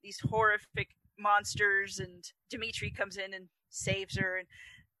these horrific monsters, and Dimitri comes in and saves her, and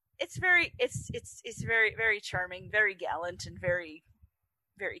it's very very charming, very gallant, and very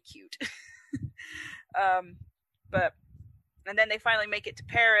very cute. And then they finally make it to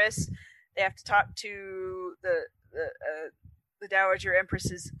Paris. They have to talk to the Dowager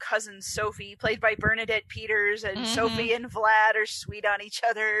Empress's cousin Sophie, played by Bernadette Peters, and Sophie and Vlad are sweet on each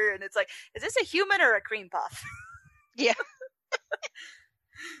other, and it's like, is this a human or a cream puff? Yeah.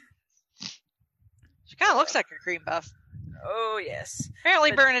 She kind of looks like a cream puff. Oh yes.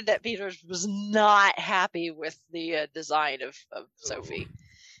 Apparently, Bernadette Peters was not happy with the design of Sophie.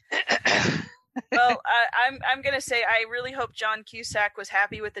 Well, I'm gonna say I really hope John Cusack was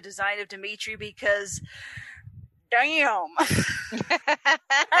happy with the design of Dimitri, because damn.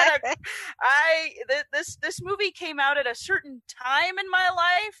 This movie came out at a certain time in my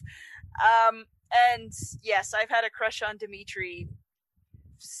life, and yes, I've had a crush on Dimitri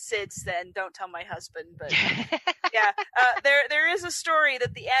since then. Don't tell my husband, but yeah, there is a story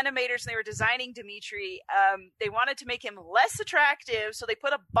that the animators, when they were designing Dimitri, they wanted to make him less attractive, so they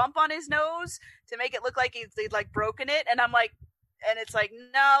put a bump on his nose to make it look like they'd like broken it, and I'm like, and it's like,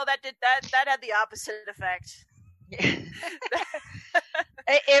 no, that had the opposite effect.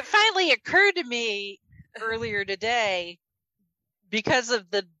 It finally occurred to me earlier today, because of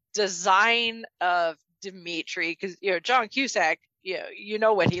the design of Dimitri, because John Cusack, you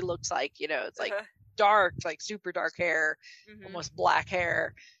know what he looks like. It's like dark, like super dark hair, almost black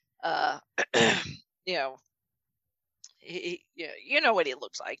hair. He, you know what he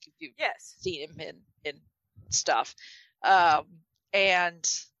looks like if you've seen him in stuff. But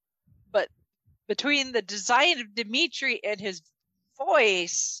between the design of Dimitri and his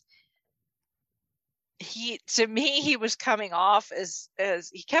voice, he was coming off as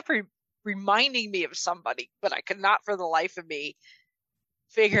he kept reminding me of somebody, but I could not for the life of me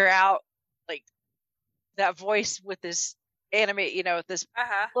figure out like that voice with this with this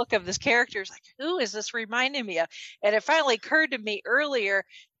look of this character. It's like, who is this reminding me of? And it finally occurred to me earlier,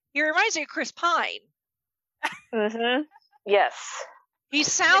 he reminds me of Chris Pine. Yes. He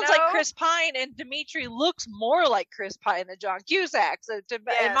sounds like Chris Pine, and Dimitri looks more like Chris Pine than John Cusack. So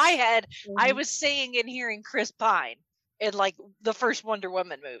in my head, I was seeing and hearing Chris Pine in like the first Wonder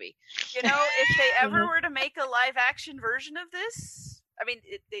Woman movie. If they ever were to make a live action version of this, I mean,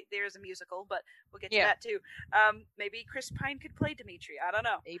 there's a musical, but we'll get to that too. Maybe Chris Pine could play Dimitri. I don't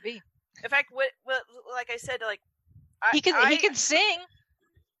know. Maybe. In fact, like I said, like he can sing.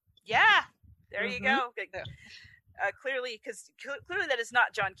 Yeah, there you go. Clearly that is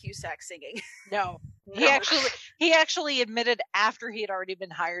not John Cusack singing. No, he actually admitted after he had already been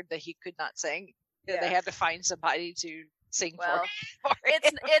hired that he could not sing. They had to find somebody to sing for him.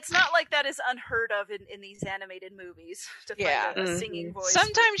 It's not like that is unheard of in these animated movies to find a singing voice.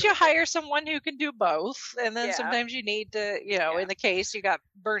 Sometimes you hire someone who can do both, and then sometimes you need to, in the case you got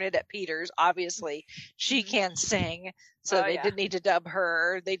Bernadette Peters, obviously she can sing, so they didn't need to dub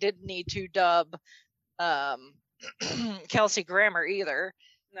her. They didn't need to dub Kelsey Grammer either.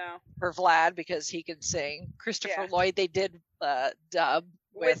 No. For Vlad, because he can sing. Christopher Lloyd they did dub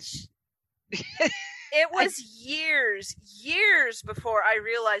with. It was years before I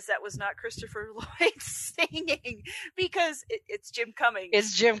realized that was not Christopher Lloyd singing, because it's Jim Cummings.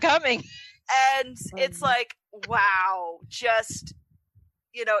 It's Jim Cummings. And it's like, wow, just,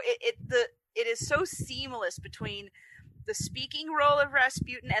 it is so seamless between the speaking role of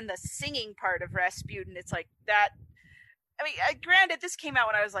Rasputin and the singing part of Rasputin. It's like that. I mean, granted, this came out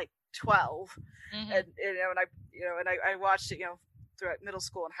when I was like 12, and I watched it, throughout middle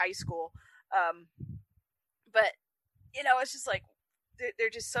school and high school. But it's just like there are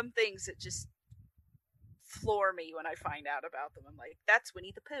just some things that just floor me when I find out about them. I'm like, that's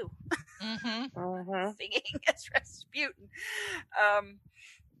Winnie the Pooh singing as Rasputin.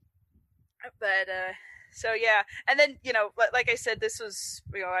 So yeah, and then like I said, this was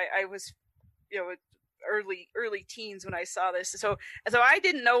I was early teens when I saw this, so I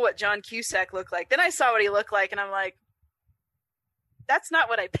didn't know what John Cusack looked like. Then I saw what he looked like, and I'm like, that's not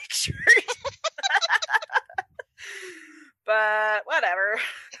what I pictured. But whatever.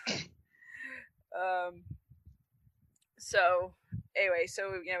 So anyway,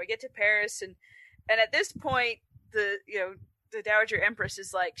 we get to Paris, and at this point the Dowager Empress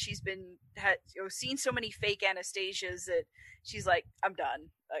is like, she's seen so many fake Anastasias that she's like, I'm done.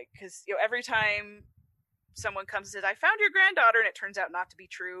 Like, because every time someone comes and says, I found your granddaughter, and it turns out not to be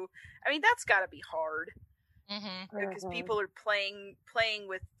true. I mean, that's got to be hard. Because people are playing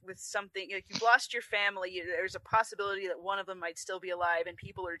with something. Like, you've lost your family. There's a possibility that one of them might still be alive, and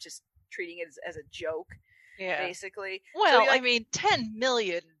people are just treating it as a joke. Yeah, basically. Well, so I mean, 10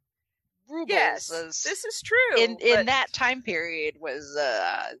 million rubles. Yes, this is true. In that time period was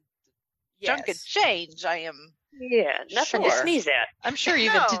chunk of change. I am. Yeah, nothing to sneeze at. I'm sure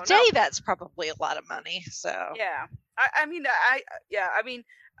even today that's probably a lot of money. So yeah, I mean,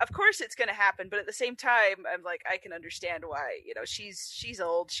 of course it's going to happen, but at the same time, I'm like, I can understand why. She's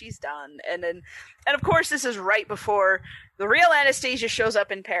old, she's done, and of course this is right before the real Anastasia shows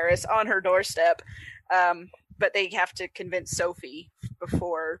up in Paris on her doorstep. But they have to convince Sophie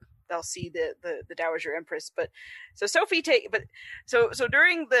before they'll see the Dowager Empress. But so so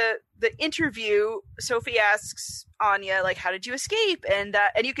during the interview, Sophie asks Anya, like, how did you escape? And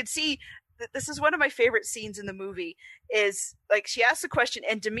you could see that this is one of my favorite scenes in the movie, is like she asks the question,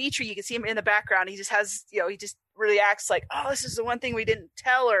 and Dimitri, you can see him in the background, he just has, he just really acts like, oh, this is the one thing we didn't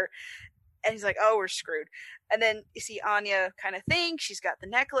tell her. And he's like, oh, we're screwed. And then you see Anya kind of think, she's got the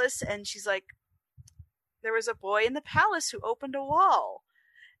necklace, and she's like, there was a boy in the palace who opened a wall.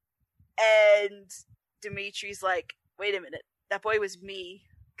 And Dimitri's like, wait a minute, that boy was me,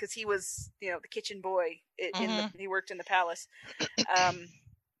 because he was, the kitchen boy. He worked in the palace.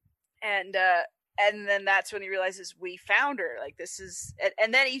 And then that's when he realizes we found her. Like, this is,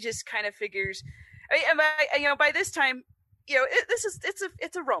 and then he just kind of figures, by this time,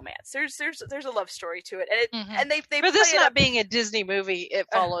 it's a romance. There's a love story to it, and they for this not being a Disney movie, it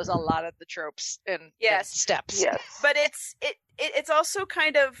follows a lot of the tropes and steps. Yes, but it's also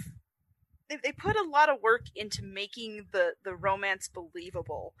kind of, they put a lot of work into making the romance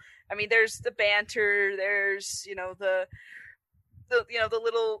believable. I mean, there's the banter, there's the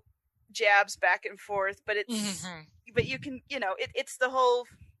little jabs back and forth, but it's but you can it's the whole,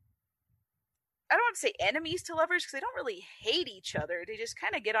 I don't want to say enemies to lovers, because they don't really hate each other. They just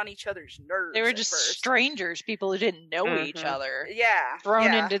kind of get on each other's nerves. They were just strangers, people who didn't know each other. Yeah.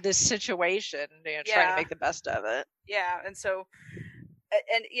 Thrown into this situation, trying to make the best of it. Yeah, and so,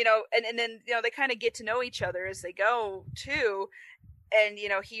 and then, they kind of get to know each other as they go, too. And,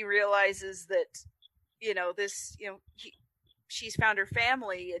 he realizes that, she's found her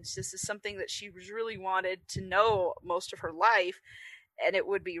family. This is something that she was really wanted to know most of her life. And it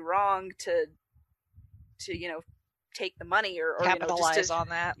would be wrong to take the money or capitalize just on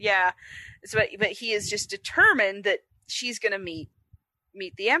that. Yeah. But he is just determined that she's going to meet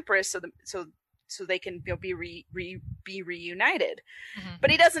the Empress so they can be reunited.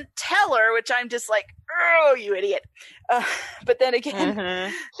 But he doesn't tell her, which I'm just like, oh, you idiot. But then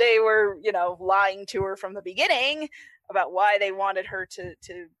again, they were, lying to her from the beginning about why they wanted her to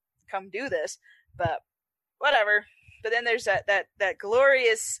come do this. But whatever. But then there's that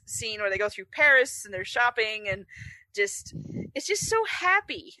glorious scene where they go through Paris and they're shopping, and it's just so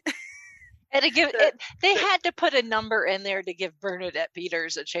happy. And they had to put a number in there to give Bernadette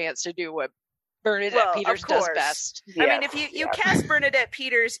Peters a chance to do what Bernadette Peters does best. Yes. I mean, if you cast Bernadette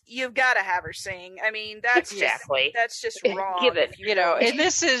Peters, you've got to have her sing. I mean, that's just wrong. Give it, and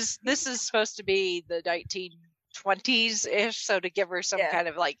this is supposed to be the 1920s ish, so to give her some kind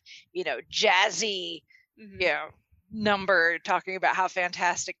of like jazzy, number talking about how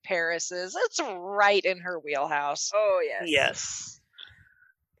fantastic Paris is, it's right in her wheelhouse. Oh yes. Yes.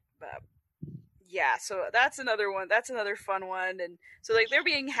 Yeah, so that's another one. That's another fun one. And so like they're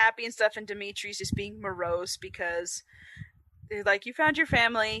being happy and stuff, and Dimitri's just being morose because they're like, you found your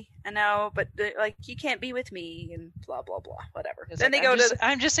family, and now, but like you can't be with me, and blah blah blah, whatever. Then like,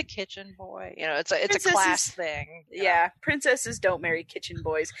 I'm just a kitchen boy. It's a class thing. Yeah, princesses don't marry kitchen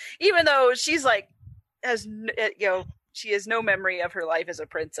boys, even though she's like she has no memory of her life as a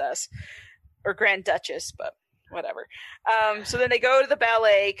princess or Grand Duchess, but whatever. So then they go to the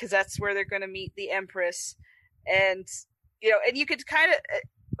ballet because that's where they're going to meet the Empress, and and you could kind of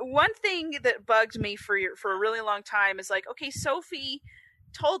one thing that bugged me for a really long time is like, okay, Sophie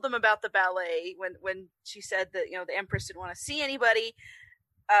told them about the ballet when she said that the Empress didn't want to see anybody,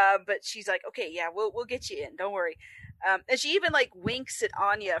 but she's like, okay, yeah, we'll get you in, don't worry. And she even like winks at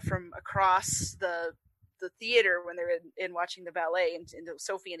Anya from across the theater when they're in watching the ballet, and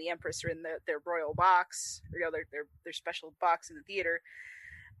Sophie and the Empress are in their royal box, or their special box in the theater.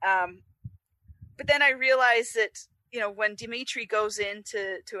 But then I realized that when Dimitri goes in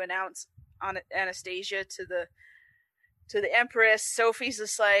to announce Anastasia to the Empress, Sophie's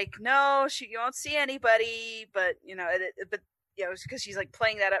just like, no, you won't see anybody, but because she's like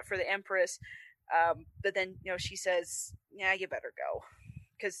playing that up for the Empress. But then she says, yeah, you better go,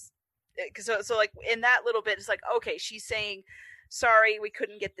 because so like in that little bit, it's like, okay, she's saying, sorry, we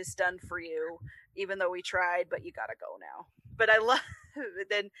couldn't get this done for you, even though we tried, but you gotta go now. But I love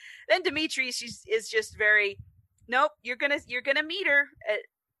then Dimitri, is just very, nope, you're gonna meet her,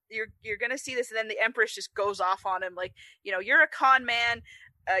 you're gonna see this. And then the Empress just goes off on him like, you're a con man,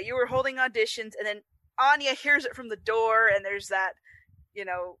 you were holding auditions. And then Anya hears it from the door, and there's that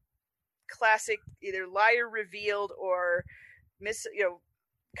classic either liar revealed or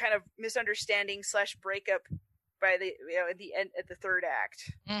kind of misunderstanding / breakup by the at the end, at the third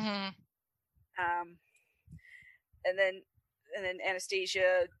act. And then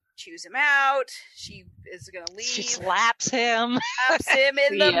Anastasia chews him out. She is going to leave. She slaps him. Slaps him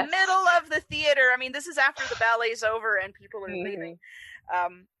in the middle of the theater. I mean, this is after the ballet's over and people are leaving.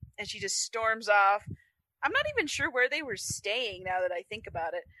 And she just storms off. I'm not even sure where they were staying now that I think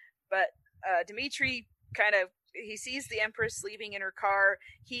about it, but Dimitri he sees the Empress leaving in her car.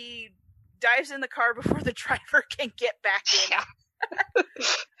 He dives in the car before the driver can get back in.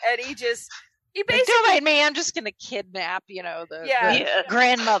 And he basically, don't mind me, I'm just gonna kidnap, the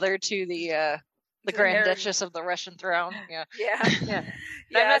grandmother to the Grand Duchess of the Russian throne. Yeah.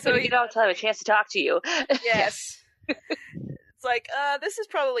 I'm not going to get out until I have a chance to talk to you. Yes. It's like, this is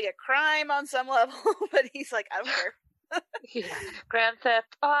probably a crime on some level, but he's like, I don't care. Grand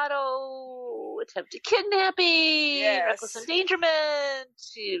Theft Auto, attempted kidnapping, reckless endangerment.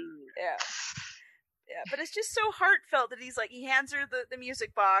 Yeah, but it's just so heartfelt that he's like, he hands her the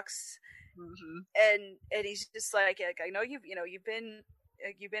music box, and he's just like, I know you've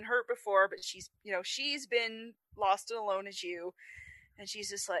been hurt before, but she's been lost and alone as you, and she's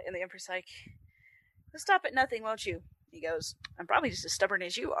just like, and the Empress like, let's stop at nothing, won't you? He goes, I'm probably just as stubborn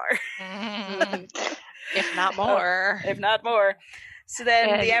as you are. If not more. If not more. So then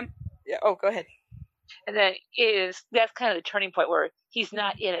go ahead. And then that's kind of the turning point where he's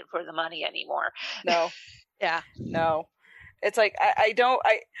not in it for the money anymore. No. Yeah. No. It's like, I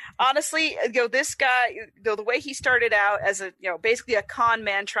honestly, this guy, the way he started out as basically a con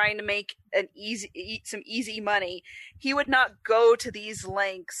man trying to make some easy money, he would not go to these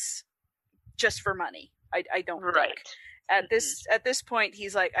lengths just for money. I don't think. At this point,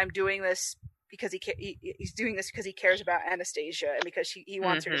 he's like, I'm doing this because he's doing this because he cares about Anastasia and because he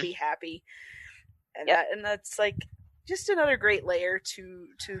wants her to be happy, and that's like just another great layer to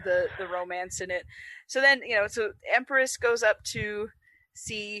the romance in it. So then so Empress goes up to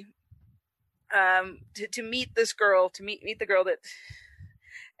see to meet this girl, to meet the girl that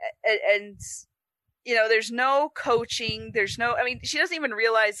and there's no coaching, she doesn't even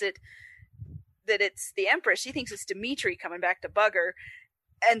realize that it's the Empress. She thinks it's Dimitri coming back to bug her,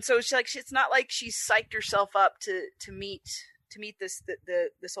 and so she's like, it's not like she's psyched herself up to meet this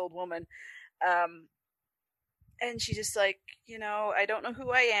old woman, and she's just like, I don't know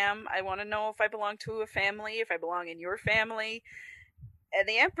who I am. I want to know if I belong to a family, if I belong in your family. And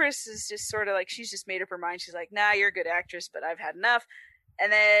the Empress is just sort of like, she's just made up her mind. She's like, nah, you're a good actress, but I've had enough.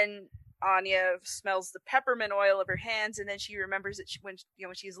 And then Anya smells the peppermint oil of her hands, and then she remembers that when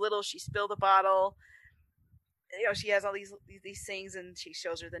she's little, she spilled a bottle. She has all these things, and she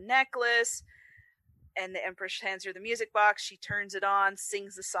shows her the necklace, and the Empress hands her the music box. She turns it on,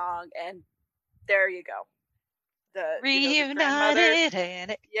 sings the song, and there you go. Reunited,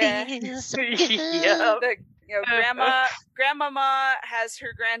 and it feels so good. Grandmama has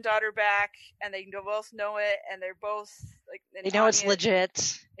her granddaughter back, and they both know it, and they're both like, they know it's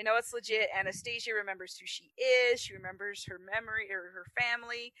legit. They know it's legit. Anastasia remembers who she is. She remembers her memory or her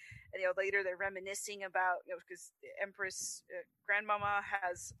family, and later they're reminiscing about because the Empress grandmama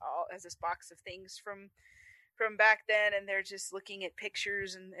has this box of things from back then, and they're just looking at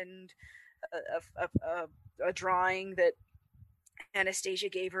pictures and a drawing that Anastasia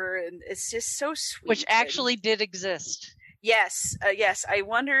gave her, and it's just so sweet. Which actually did exist. Yes. I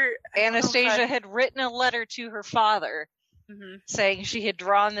wonder. Anastasia had written a letter to her father, saying she had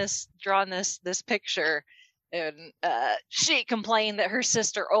drawn this picture, and she complained that her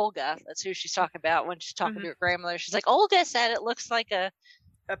sister Olga, that's who she's talking about when she's talking to her grandmother. She's like, Olga said it looks like a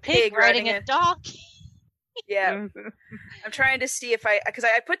pig riding a donkey. Yeah. I'm trying to see because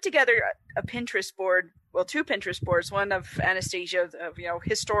I put together a Pinterest board, two Pinterest boards, one of Anastasia of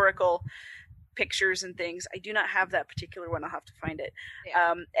historical pictures and things. I do not have that particular one. I'll have to find it.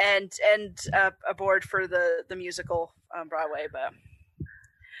 Yeah. And a board for the musical Broadway, but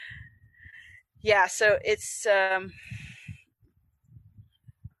yeah, so it's and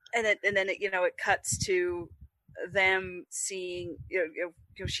then it cuts to them seeing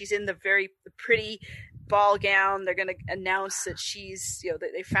she's in the pretty ball gown. They're going to announce that she's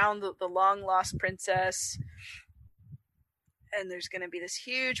they found the long lost princess, and there's going to be this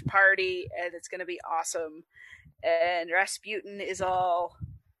huge party, and it's going to be awesome. And Rasputin is all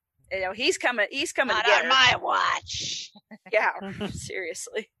he's coming not to get on my watch. Yeah.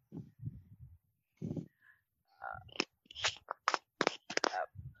 Seriously.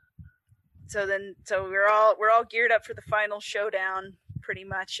 So we're all geared up for the final showdown, pretty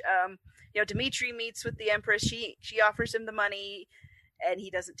much. Dimitri meets with the Empress. She offers him the money, and he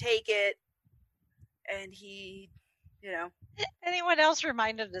doesn't take it. And he, Anyone else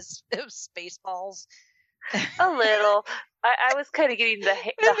reminded us of Spaceballs? A little. I was kind of getting the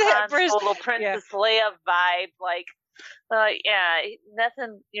Han Solo Princess Leia vibe, like,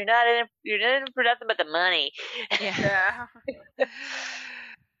 nothing. You're not in for nothing but the money. Yeah.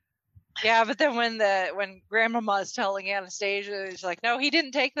 Yeah, but then when Grandmama's telling Anastasia, she's like, "No, he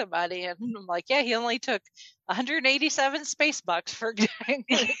didn't take the money," and I'm like, "Yeah, he only took 187 space bucks for gas,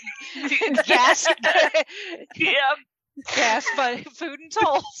 gas, but food and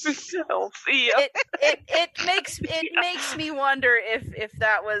tolls." It makes me wonder if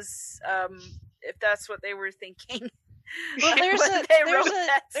that was if that's what they were thinking. Well,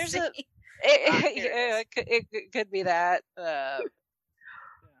 it could be that.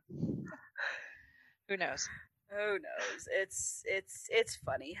 Who knows? Who knows? It's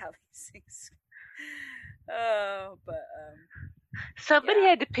funny how these things. Oh, but somebody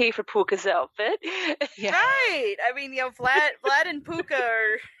had to pay for Puka's outfit. Yeah. Right. I mean, Vlad and Puka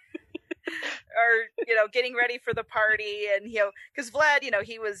are getting ready for the party, and because Vlad,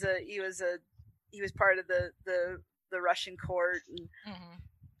 he was part of the Russian court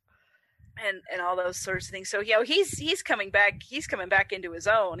and all those sorts of things. So he's coming back. He's coming back into his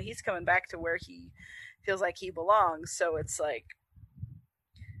own. He's coming back to where he feels like he belongs. So it's like,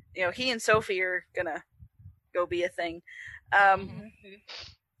 he and Sophie are gonna go be a thing.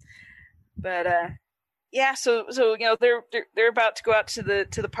 But yeah. So they're about to go out to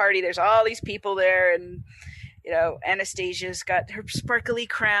the party. There's all these people there, and Anastasia's got her sparkly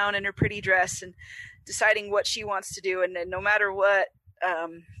crown and her pretty dress, and deciding what she wants to do. And then no matter what,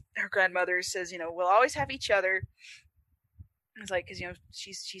 her grandmother says, we'll always have each other. It's like, because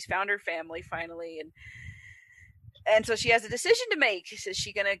she's found her family finally, and so she has a decision to make. She says,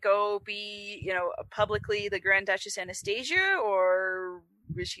 she gonna go be publicly the Grand Duchess Anastasia, or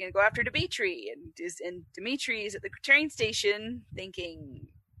is she gonna go after Dimitri? And Dimitri is at the train station thinking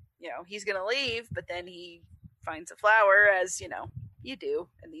he's gonna leave, but then he finds a flower, as you do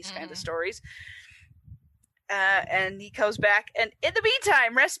in these kinds of stories. And he goes back, and in the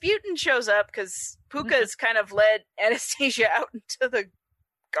meantime, Rasputin shows up because Puka's kind of led Anastasia out into the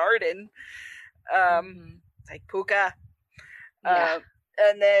garden. Like, Puka.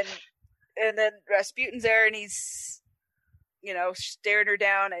 And then Rasputin's there, and he's, staring her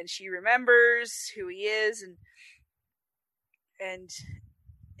down, and she remembers who he is, and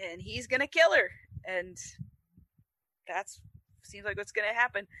he's gonna kill her, and that's seems like what's gonna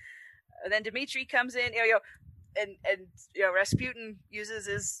happen. And then Dimitri comes in, and Rasputin uses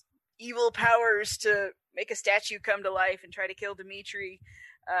his evil powers to make a statue come to life and try to kill Dimitri,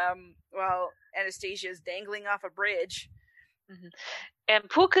 while Anastasia is dangling off a bridge. And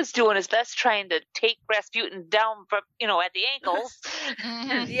Puka's doing his best trying to take Rasputin down from, at the ankles.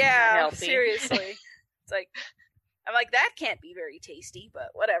 Yeah, seriously. It's like, I'm like, that can't be very tasty, but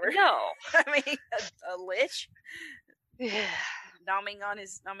whatever. No. I mean, a lich. Nomming on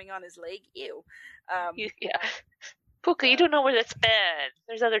his leg. Ew. Yeah. Puka, you don't know where that's been.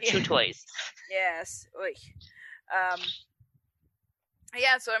 There's other chew toys. Yes.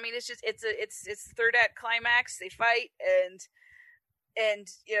 Yeah. So I mean, it's the third act climax. They fight, and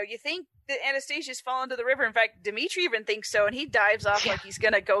you think that Anastasia's fallen to the river. In fact, Dimitri even thinks so, and he dives off like he's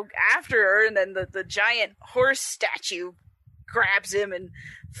gonna go after her, and then the giant horse statue grabs him and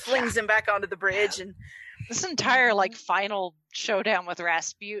flings him back onto the bridge. And this entire final showdown with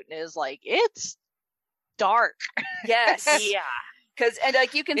Rasputin is it's dark. Yes. Yeah. Because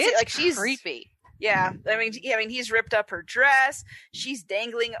you can see she's creepy. Yeah. I mean he's ripped up her dress. She's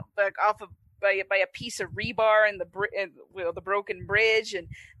dangling off of by a piece of rebar in the broken bridge, and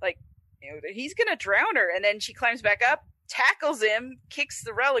he's gonna drown her. And then she climbs back up, tackles him, kicks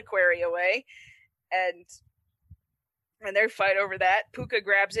the reliquary away, and they fight over that. Puka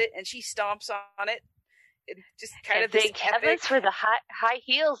grabs it and she stomps on it. It just kind of thank heavens for the high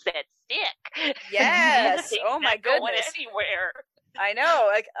heels that stick. Yes. Oh my goodness. Going anywhere. I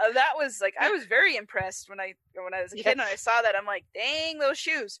know. That was I was very impressed when I was a kid and I saw that. I'm like, dang, those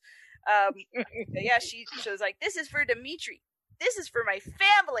shoes. Yeah, she was like, this is for Dimitri. This is for my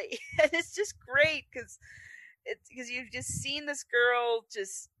family. And it's just great because you've just seen this girl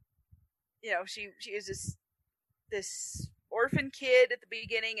just, she is just this orphan kid at the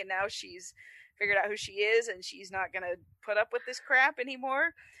beginning, and now she's figured out who she is, and she's not gonna put up with this crap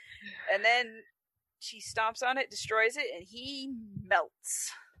anymore. And then she stomps on it, destroys it, and he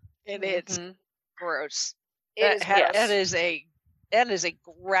melts. And it's gross. That is a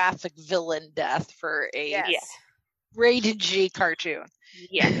graphic villain death for a rated G cartoon.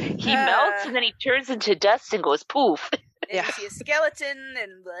 Yeah, he melts and then he turns into dust and goes poof. And you see a skeleton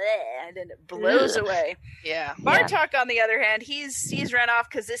and then it blows away. Yeah. Bartok, on the other hand, he's run off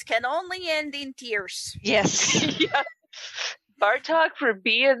because this can only end in tears. Yes. Yeah. Bartok for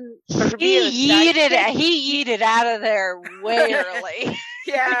being he yeeted out of there way early.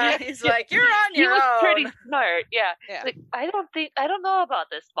 Yeah, he's like, you're on your own. He was pretty smart. Yeah. Like, I don't know about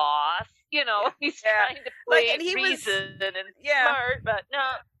this, boss. He's trying to play and he reason and smart, but no.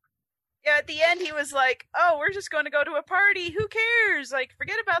 Yeah, at the end he was like, oh, we're just going to go to a party. Who cares? Like,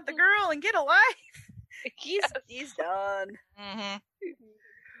 forget about the girl and get a life. He's done. Mm-hmm.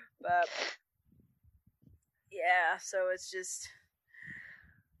 But yeah, so it's just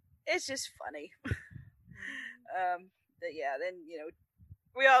funny. But yeah, then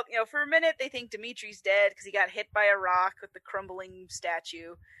we all for a minute they think Dimitri's dead because he got hit by a rock with the crumbling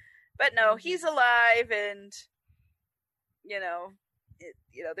statue, but no, he's alive, and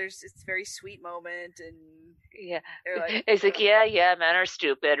there's this very sweet moment, and they're like, it's like men are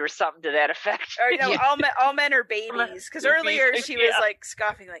stupid or something to that effect. Or all men are babies, because earlier she was like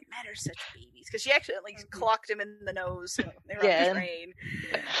scoffing like men are such babies because she accidentally clocked him in the nose when they were on the train.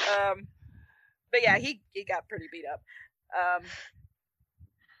 But yeah, he got pretty beat up.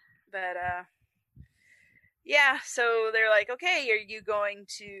 So they're like, okay, are you going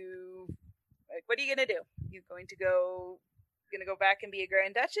to, like, what are you gonna do? You going to go back and be a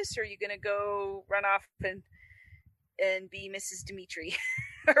Grand Duchess, or are you gonna go run off and be Mrs. Dimitri?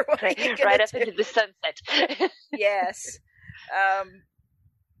 Or what right up into the sunset. Yes.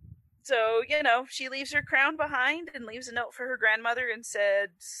 So, she leaves her crown behind and leaves a note for her grandmother and says,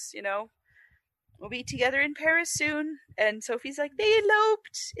 we'll be together in Paris soon. And Sophie's like, they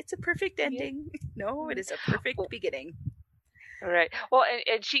eloped. It's a perfect ending. No, it is a perfect beginning. Right. Well,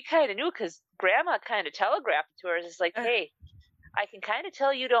 and she kind of knew because Grandma kind of telegraphed to her. It's like, hey, I can kind of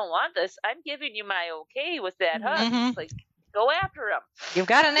tell you don't want this. I'm giving you my okay with that hug. Mm-hmm. It's like, go after him. You've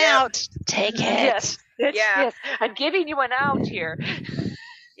got an out. Take it. Yes. Yes. I'm giving you an out here.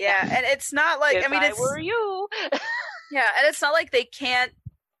 Yeah, and it's not like, if I were you. Yeah, and it's not like they can't,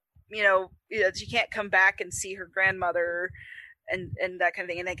 she can't come back and see her grandmother and that kind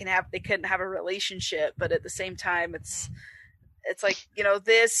of thing, and they couldn't have a relationship, but at the same time it's like,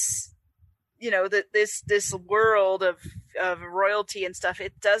 this this world of royalty and stuff,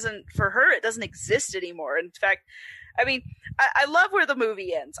 it doesn't exist anymore. In fact, I mean, I love where the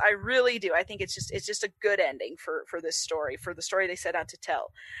movie ends. I really do. I think it's just a good ending for this story, for the story they set out to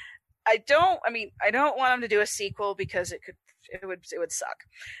tell. I don't want them to do a sequel because it would suck.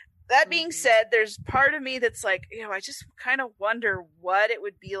 That being said, there's part of me that's like, I just kind of wonder what it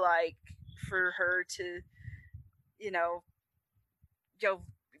would be like for her to,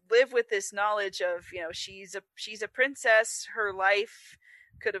 live with this knowledge of, she's a princess. Her life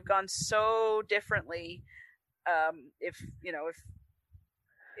could have gone so differently if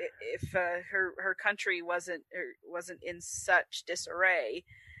her country wasn't in such disarray.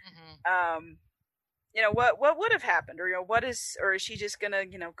 Mm-hmm. What would have happened, or is she just gonna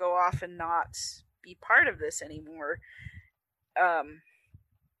go off and not be part of this anymore,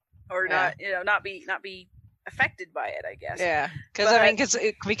 or not be affected by it, I guess. Yeah,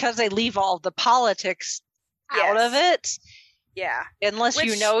 because they leave all the politics out of it. Yeah, unless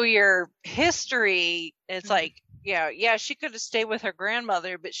you know your history, it's like, she could have stayed with her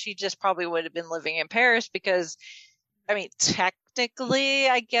grandmother, but she just probably would have been living in Paris because, technically,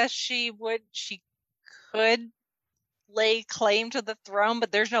 I guess she could lay claim to the throne,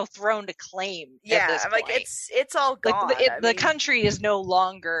 but there's no throne to claim. Yeah, at this point. it's all gone. The country is no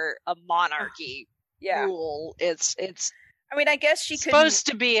longer a monarchy. Rule. It's I guess she could supposed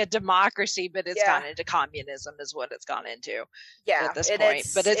to be a democracy, but it's gone into communism, is what it's gone into. Yeah, at this point,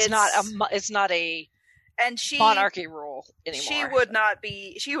 but it's not a monarchy rule anymore. She would not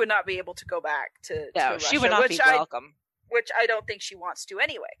be able to go back to Russia, she would not be welcome. Which I don't think she wants to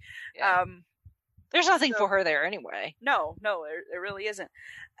anyway. Yeah. There's nothing for her there anyway. No, there really isn't.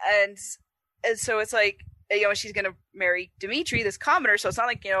 And so it's like, she's going to marry Dimitri, this commoner. So it's not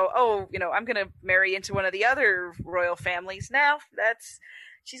like, I'm going to marry into one of the other royal families. No,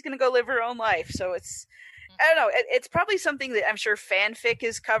 she's going to go live her own life. So it's, I don't know. It's probably something that I'm sure fanfic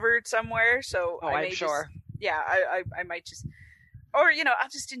is covered somewhere. So I'm sure. I might just, or, I'll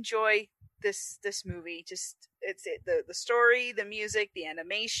just enjoy this movie. Just, it's the story, the music, the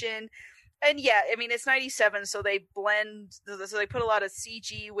animation. And it's 97, so they blend, so they put a lot of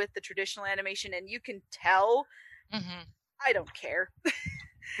CG with the traditional animation, and you can tell. Mm-hmm. I don't care.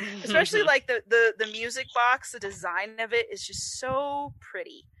 Especially like the music box, the design of it is just so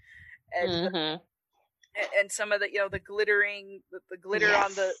pretty. And and some of the the glittering, the glitter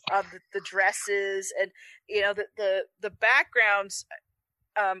on the dresses, and the backgrounds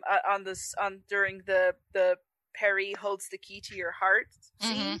during the Perry holds the key to your heart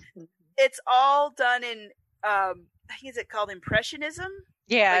scene. Mm-hmm. It's all done in think, is it called Impressionism?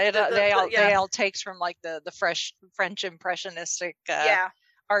 Yeah, like they all takes from like the French impressionistic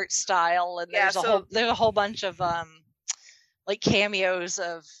art style, and there's a whole bunch of like cameos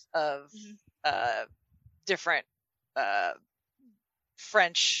of different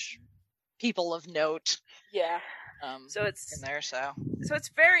French people of note. Yeah. So it's in there, so it's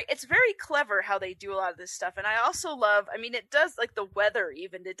very clever how they do a lot of this stuff. And I also love, I mean, it does, like, the weather,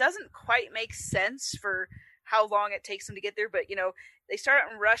 even it doesn't quite make sense for how long it takes them to get there, but they start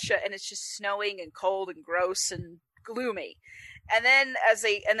out in Russia and it's just snowing and cold and gross and gloomy, and then as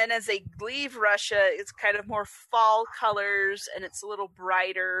they leave Russia, it's kind of more fall colors and it's a little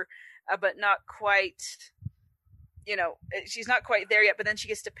brighter, but not quite, she's not quite there yet. But then she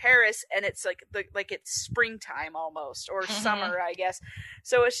gets to Paris and it's like it's springtime almost, or summer, I guess.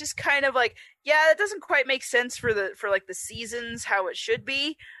 So it's just kind of like, it doesn't quite make sense for the seasons how it should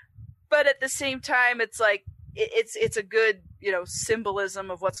be, but at the same time it's like it's a good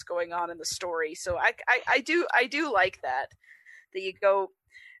symbolism of what's going on in the story. So I do like that you go,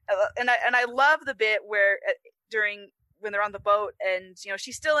 and I love the bit where when they're on the boat and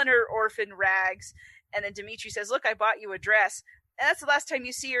she's still in her orphan rags, and then Dimitri says, "Look, I bought you a dress," and that's the last time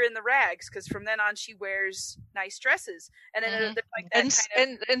you see her in the rags, because from then on she wears nice dresses. And then like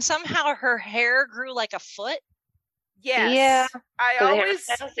that and somehow her hair grew like a foot. Yes. Yeah. I always.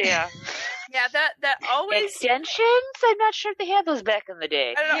 Yeah, that always extensions. I'm not sure if they had those back in the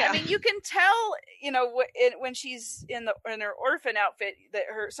day. I don't know. Yeah. I mean, you can tell, when she's in her orphan outfit, that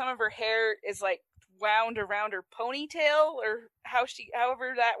some of her hair is like wound around her ponytail, or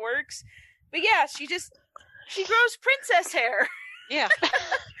however that works. But yeah, she grows princess hair. Yeah,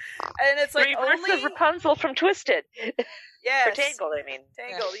 and it's like Reverse of Rapunzel from Twisted. Yes, or Tangled. I mean,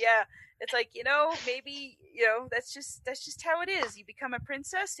 Tangled. Yeah. It's like, maybe, that's just how it is. You become a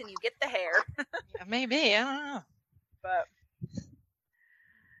princess and you get the hair. Yeah, maybe, I don't know. But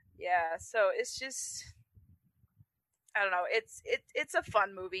yeah, so it's just, I don't know. It's a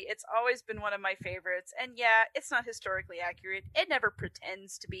fun movie. It's always been one of my favorites. And yeah, it's not historically accurate. It never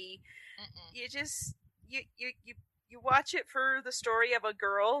pretends to be. Mm-mm. You just you watch it for the story of a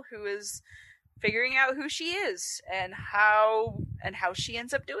girl who is figuring out who she is and how she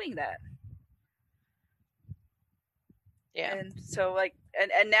ends up doing that. Yeah. And so, like,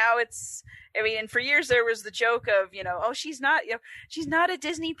 and now it's, I mean, and for years there was the joke of, oh, she's not a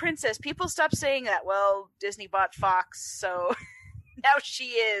Disney princess. People stopped saying that. Well, Disney bought Fox, so now she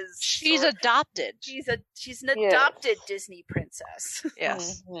is. She's adopted. She's an adopted Disney princess.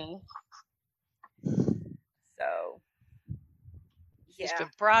 Yes. Mm-hmm. So, she's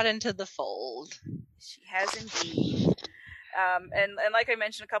been brought into the fold. She has indeed. And like I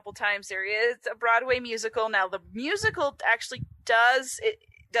mentioned a couple times, there is a Broadway musical. Now, the musical actually does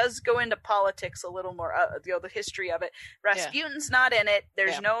go into politics a little more, the history of it. Rasputin's not in it.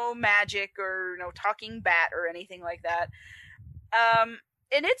 There's no magic or no talking bat or anything like that.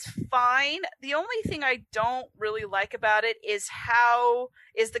 And it's fine. The only thing I don't really like about it is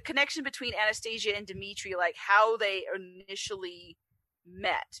the connection between Anastasia and Dimitri, like how they initially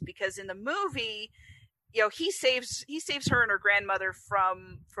met. Because in the movie, he saves her and her grandmother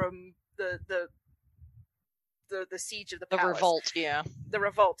from the siege of the palace. The revolt, yeah. The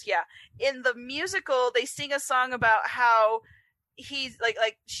revolt, yeah. In the musical, they sing a song about how he's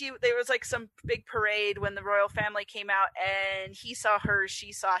there was like some big parade when the royal family came out, and he saw her,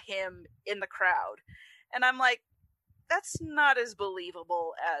 she saw him in the crowd. And I'm like, that's not as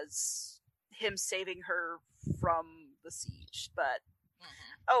believable as him saving her from the siege. But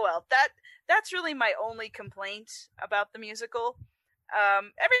oh well, that's really my only complaint about the musical.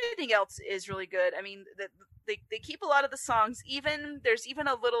 Everything else is really good. I mean, they keep a lot of the songs. There's even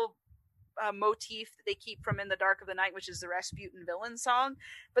a little motif that they keep from In the Dark of the Night, which is the Rasputin villain song,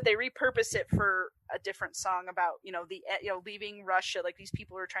 but they repurpose it for a different song about leaving Russia. Like, these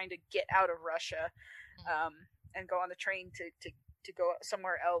people are trying to get out of Russia, and go on the train to go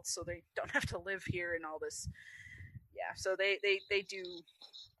somewhere else, so they don't have to live here and all this. Yeah, so they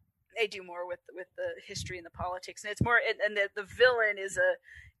do more with the history and the politics, and it's more, and the villain is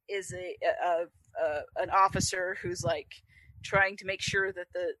an officer who's like trying to make sure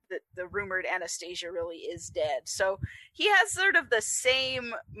that the rumored Anastasia really is dead. So he has sort of the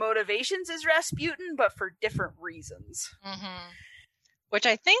same motivations as Rasputin, but for different reasons. Mm-hmm. Which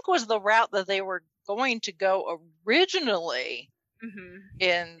I think was the route that they were going to go originally. Mm-hmm.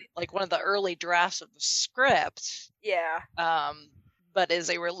 In like one of the early drafts of the script. Yeah. But as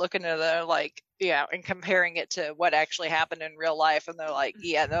they were looking at it, and comparing it to what actually happened in real life, and they're like,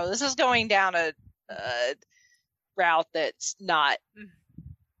 yeah, no, this is going down a route that's not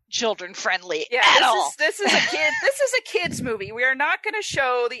children friendly at all. This is a kid's movie. We are not going to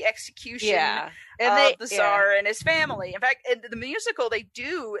show the execution of the Tsar and his family. In fact, in the musical they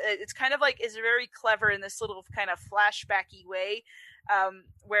do. It's kind of like is very clever in this little kind of flashbacky way,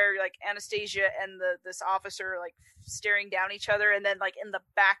 where like Anastasia and this officer are like staring down each other, and then like in the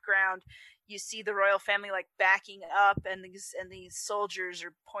background you see the royal family like backing up, and these soldiers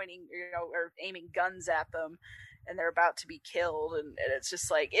are pointing, or aiming guns at them. And they're about to be killed, and it's just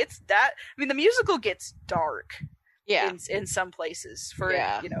like it's that. I mean, the musical gets dark, in some places for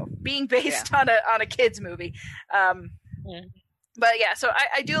being based on a kids movie. But yeah, so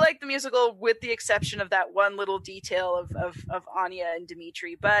I do like the musical, with the exception of that one little detail of Anya and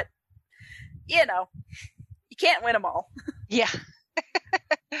Dimitri. But you can't win them all. Yeah,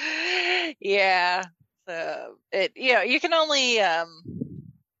 yeah. So you can only.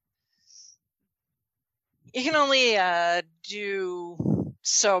 You can only do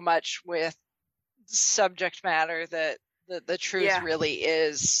so much with subject matter that the truth really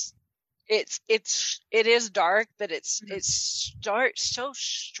is. It is dark, but it's so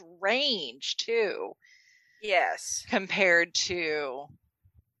strange too. Yes, compared to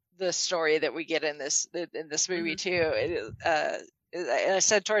the story that we get in this movie too. I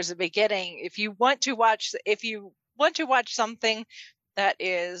said towards the beginning, if you want to watch something that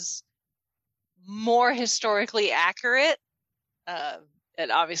is more historically accurate,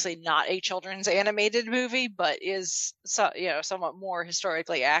 and obviously not a children's animated movie, but is somewhat more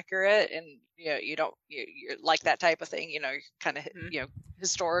historically accurate, and you're like that type of thing, kind of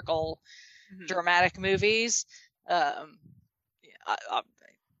historical dramatic movies. I have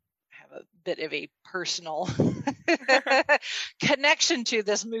a bit of a personal connection to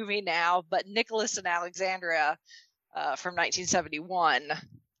this movie now, but Nicholas and Alexandria from 1971.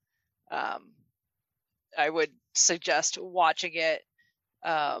 I would suggest watching it.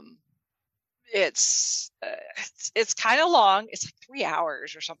 It's kind of long. It's like 3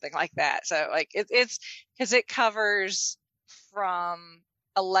 hours or something like that. So like it's because it covers from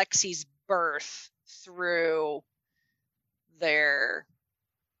Alexi's birth through their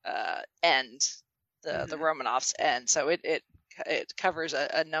end, the Romanovs' end. So it covers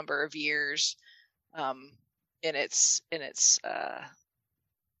a number of years in its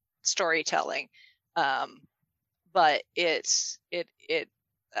storytelling. But it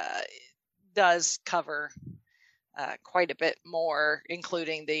does cover quite a bit more,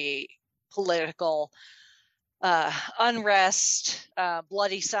 including the political unrest,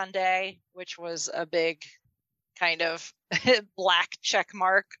 Bloody Sunday, which was a big kind of black check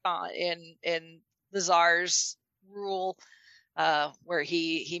mark in the Tsar's rule, where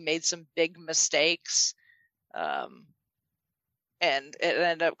he made some big mistakes, and it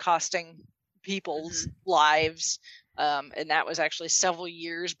ended up costing people's lives, and that was actually several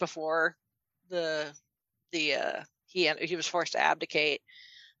years before he was forced to abdicate.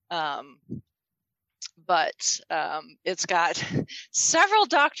 But it's got several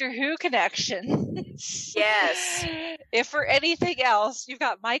Doctor Who connections. Yes. If for anything else, you've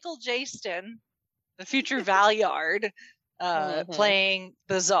got Michael Jaston, the future Valeyard, playing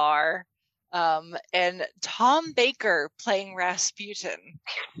the Tsar. And Tom Baker playing Rasputin.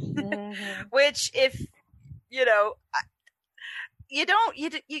 Which, if you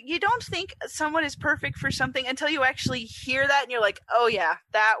don't think someone is perfect for something until you actually hear that, and you're like, oh yeah,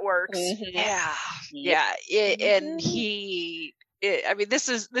 that works. Yeah. And this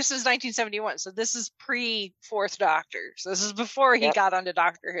is 1971, so this is pre Fourth Doctor. So this is before he got onto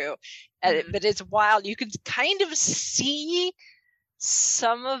Doctor Who. But it's wild. You can kind of see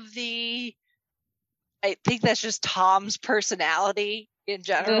some of the. I think that's just Tom's personality in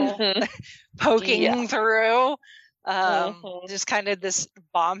general, poking through. Just kind of this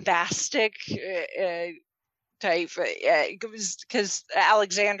bombastic type. Because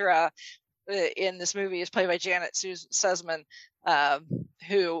Alexandra in this movie is played by Janet Sussman,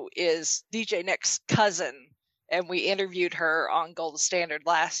 who is DJ Nick's cousin. And we interviewed her on Gold Standard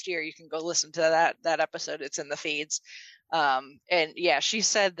last year. You can go listen to that episode. It's in the feeds. And yeah, she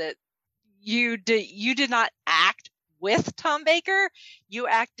said that you did not act with Tom Baker, you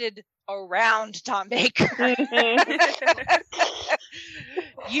acted around Tom Baker.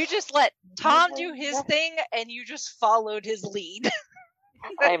 You just let Tom do his thing and you just followed his lead.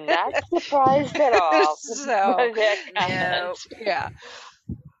 I'm not surprised at all.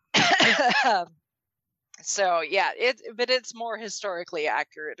 So yeah, but it's more historically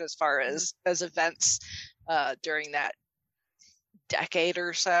accurate as far as events during that decade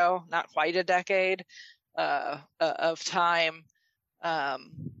or so, not quite a decade of time,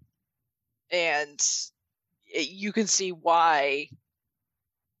 and you can see why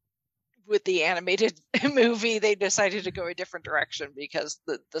with the animated movie, they decided to go a different direction because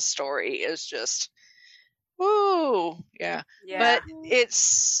the story is just, woo, yeah. But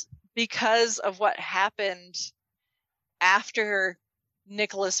it's because of what happened after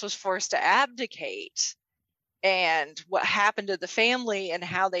Nicholas was forced to abdicate, and what happened to the family, and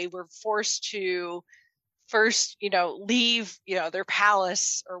how they were forced to first, leave, their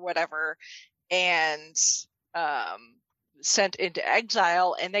palace or whatever, and sent into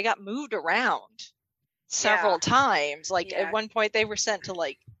exile, and they got moved around several times. Like at one point they were sent to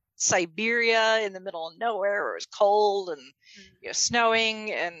like Siberia in the middle of nowhere where it was cold and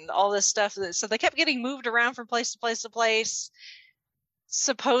snowing and all this stuff. So they kept getting moved around from place to place to place,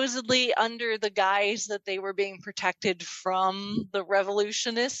 supposedly under the guise that they were being protected from the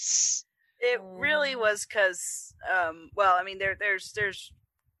revolutionists. It really was because,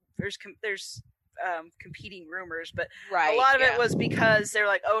 there's competing rumors, but a lot of it was because they're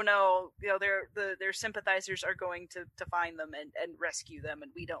like, oh no, their sympathizers are going to find them and rescue them,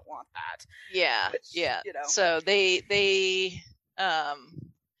 and we don't want that. So they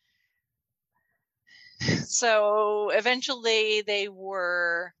so eventually they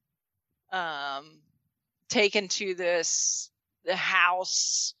were taken to the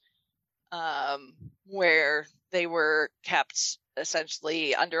house where they were kept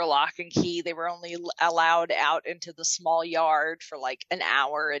essentially under lock and key. They were only allowed out into the small yard for like an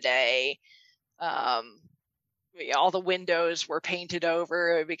hour a day. All the windows were painted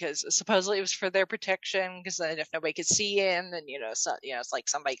over because supposedly it was for their protection, because then if nobody could see in, then it's like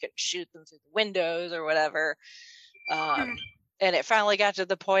somebody could shoot them through the windows or whatever. And it finally got to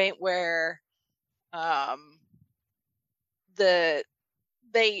the point where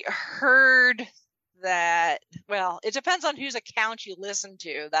they heard that, well, it depends on whose account you listen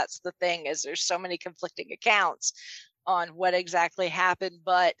to. That's the thing, is there's so many conflicting accounts on what exactly happened.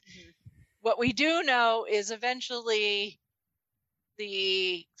 But what we do know is eventually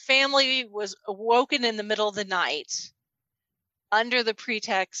the family was awoken in the middle of the night under the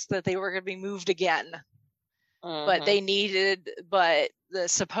pretext that they were going to be moved again. But they needed,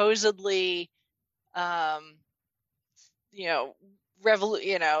 supposedly,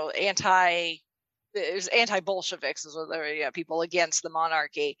 it was anti-Bolsheviks, is what they were, people against the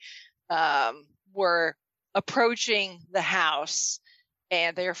monarchy, were approaching the house,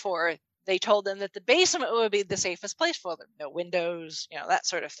 and therefore they told them that the basement would be the safest place for them. No windows, that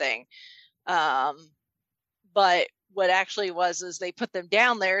sort of thing. But what actually was is they put them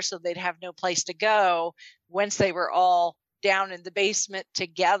down there so they'd have no place to go. Once they were all down in the basement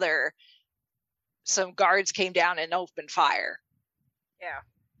together, some guards came down and opened fire.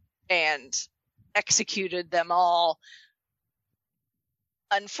 And executed them all.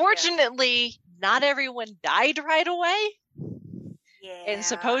 Unfortunately, not everyone died right away. And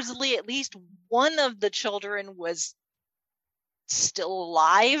supposedly at least one of the children was still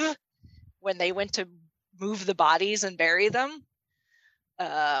alive when they went to move the bodies and bury them.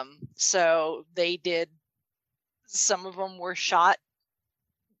 So they did, some of them were shot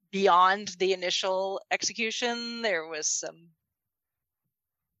beyond the initial execution. There was some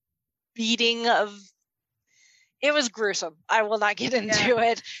beating of, it was gruesome. I will not get into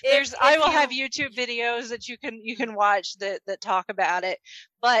it. I will have YouTube videos that you can watch that talk about it.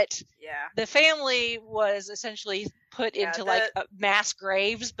 But the family was essentially put into mass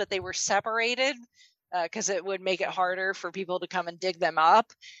graves, but they were separated because it would make it harder for people to come and dig them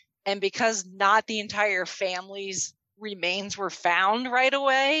up. And because not the entire family's remains were found right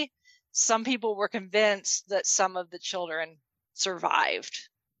away, some people were convinced that some of the children survived.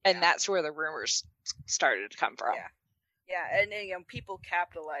 And that's where the rumors started to come from. And people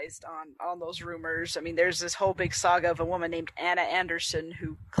capitalized on those rumors. I mean, there's this whole big saga of a woman named Anna Anderson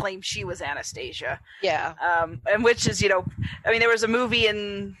who claimed she was Anastasia. And which is, there was a movie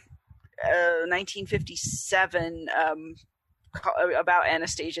in 1957 about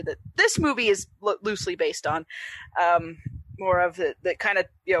Anastasia that this movie is loosely based on. More of that kind of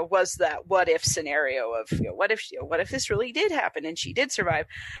was that what if scenario of what if this really did happen and she did survive.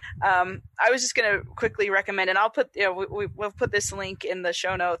 I was just going to quickly recommend, and I'll put we'll put this link in the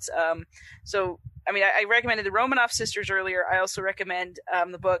show notes. I recommended the Romanov sisters earlier. I also recommend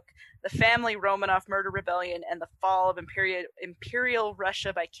the book The Family Romanov Murder Rebellion and the Fall of Imperial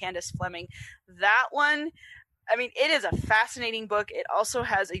Russia by Candace Fleming. That one, it is a fascinating book. It also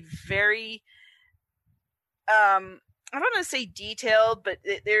has a very I don't want to say detailed, but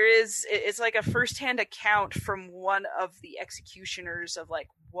it's like a firsthand account from one of the executioners of like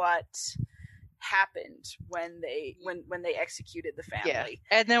what happened when they executed the family.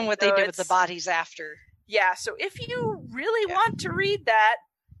 And then what they did with the bodies after. So if you really want to read that,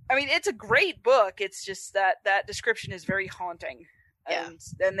 I mean, it's a great book. It's just that description is very haunting. Yeah.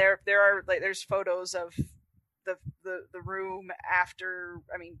 And there are like there's photos of the room after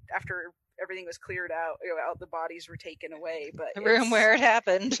everything was cleared out, out the bodies were taken away, but the room where it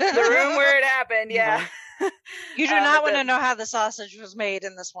happened. The room where it happened, yeah. You do not want to know how the sausage was made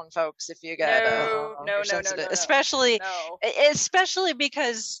in this one, folks, if you got no, especially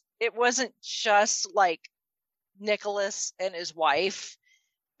because it wasn't just like Nicholas and his wife,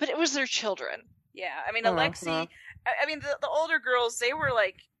 but it was their children. Yeah, I mean, Alexei, I mean, the older girls, they were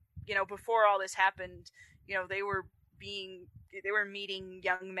like, before all this happened, they were meeting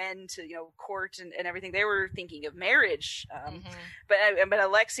young men to, court and everything. They were thinking of marriage. But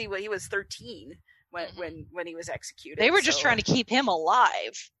Alexei, well, he was 13 when he was executed. They were just trying to keep him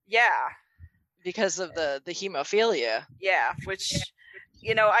alive. Yeah. Because of the hemophilia. Yeah, which,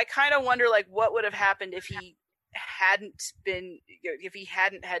 I kind of wonder, like, what would have happened if he hadn't been, if he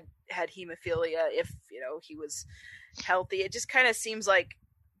hadn't had hemophilia, if, he was healthy. It just kind of seems like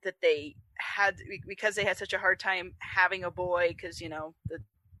that they had, because they had such a hard time having a boy, because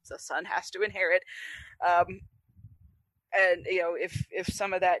the son has to inherit, and if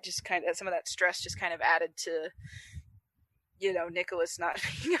some of that stress just kind of added to Nicholas not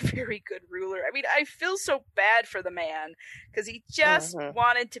being a very good ruler. I mean, I feel so bad for the man because he just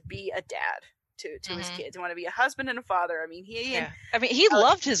wanted to be a dad to his kids. He wanted to be a husband and a father. I mean, he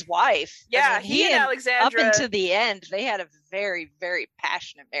loved his wife. Yeah, he and Alexandra, up until the end, they had a very, very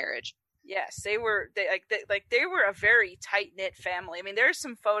passionate marriage. Yes, they were a very tight knit family. I mean, there's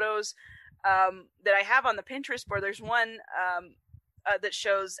some photos that I have on the Pinterest board. There's one that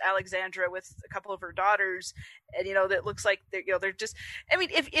shows Alexandra with a couple of her daughters, and that looks like they're just. I mean,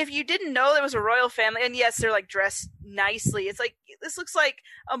 if you didn't know there was a royal family, and yes, they're like dressed nicely. It's like this looks like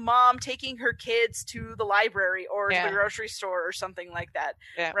a mom taking her kids to the library or to the grocery store or something like that.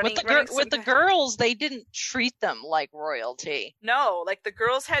 Yeah. With the girls, they didn't treat them like royalty. No, like the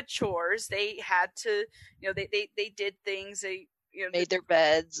girls had chores. They had to, they did things. They made their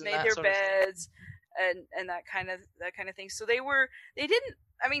beds. And that kind of thing. So they didn't.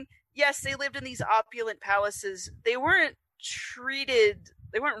 I mean, yes, they lived in these opulent palaces. They weren't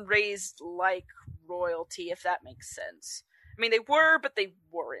raised like royalty, if that makes sense. I mean, they were, but they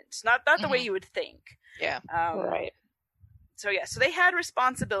weren't. Not the way you would think. Yeah. Right. So yeah, so they had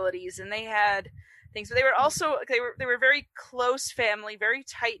responsibilities and they had things, but they were also they were very close family, very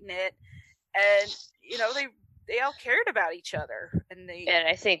tight knit, and they all cared about each other, and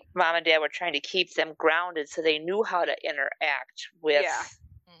I think mom and dad were trying to keep them grounded so they knew how to interact with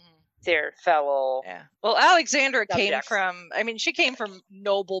their fellow. Yeah. Well, Alexandra came from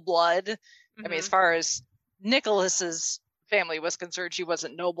noble blood. Mm-hmm. I mean, as far as Nicholas's family was concerned, she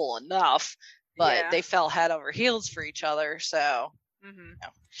wasn't noble enough, but they fell head over heels for each other. So,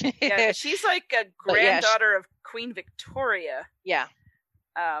 yeah, she's like a granddaughter of Queen Victoria. Yeah.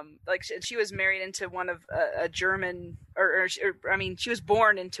 Like she was married into one of a German, or I mean, she was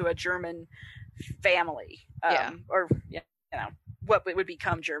born into a German family. What would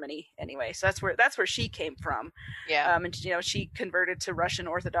become Germany anyway. So that's where she came from. Yeah. And she converted to Russian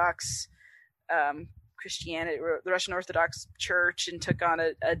Orthodox Christianity, the Russian Orthodox Church, and took on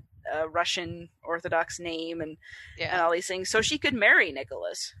a Russian Orthodox name and all these things, so she could marry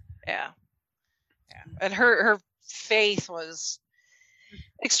Nicholas. Yeah. And her faith was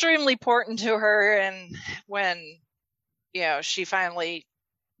extremely important to her, and when she finally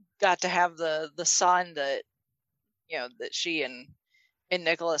got to have the son that that she and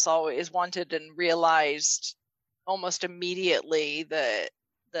Nicholas always wanted, and realized almost immediately that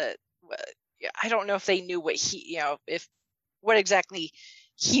I don't know if they knew what what exactly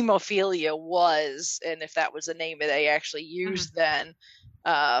hemophilia was, and if that was a name that they actually used then,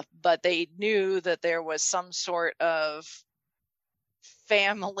 but they knew that there was some sort of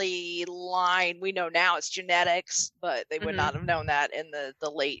family line. We know now it's genetics, but they would not have known that in the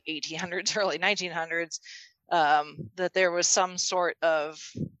late 1800s, early 1900s, that there was some sort of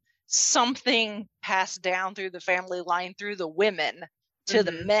something passed down through the family line through the women to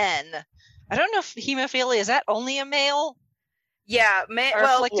the men. I don't know if hemophilia, is that only a male? Yeah,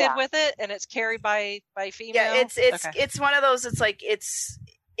 afflicted with it, and it's carried by female. Yeah, it's one of those. It's like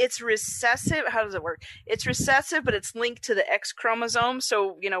it's recessive. How does it work? It's recessive, but it's linked to the X chromosome.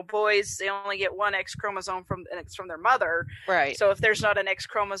 So boys, they only get one X chromosome from their mother. Right. So if there's not an X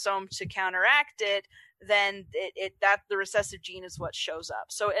chromosome to counteract it, then the recessive gene is what shows up.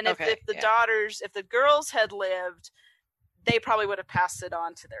 So if the girls had lived, they probably would have passed it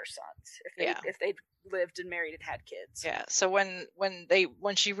on to their sons if they lived and married and had kids. Yeah. So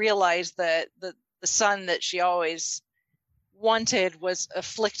when she realized that the son that she always wanted was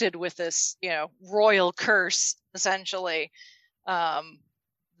afflicted with this, royal curse, essentially,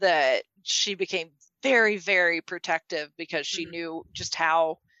 that she became very, very protective because she knew just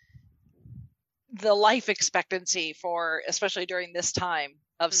how the life expectancy for, especially during this time,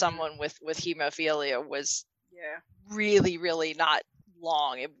 of someone with hemophilia was really, really not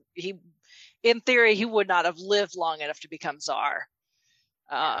long. In theory, he would not have lived long enough to become Tsar.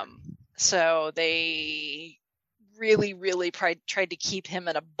 So they really, really tried to keep him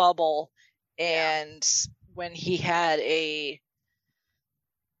in a bubble. And when he had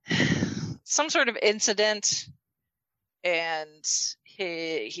some sort of incident, and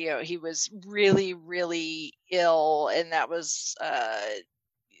he was really, really ill, and that was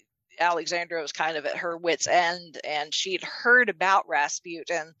Alexandra was kind of at her wit's end, and she'd heard about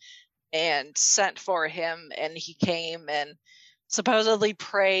Rasputin and sent for him, and he came and supposedly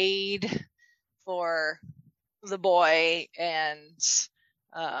prayed for the boy and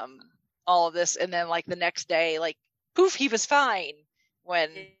all of this, and then like the next day, like poof, he was fine, when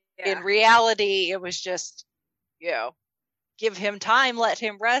in reality it was just, give him time, let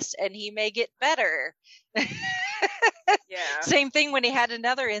him rest, and he may get better. Same thing when he had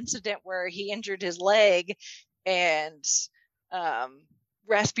another incident where he injured his leg, and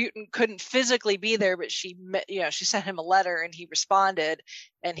Rasputin couldn't physically be there, but she sent him a letter, and he responded,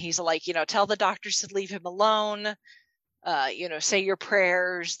 and he's like, tell the doctors to leave him alone, say your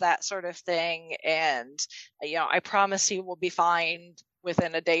prayers, that sort of thing, and I promise he will be fine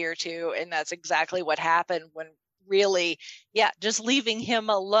within a day or two. And that's exactly what happened, when really, just leaving him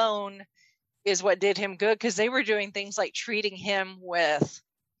alone is what did him good, because they were doing things like treating him with,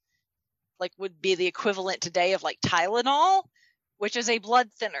 like, would be the equivalent today of like Tylenol, which is a blood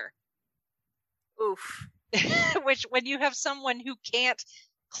thinner. Oof. Which, when you have someone who can't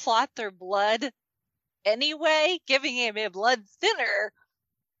clot their blood anyway, giving him a blood thinner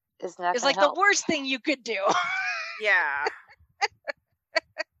is like help. the worst thing you could do. Yeah.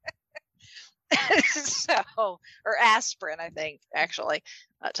 Or aspirin, I think, actually,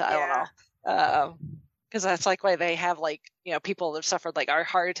 Tylenol. Because that's like why they have, like, people that have suffered like our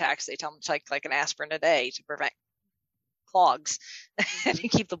heart attacks, they tell them to take like an aspirin a day to prevent clogs and to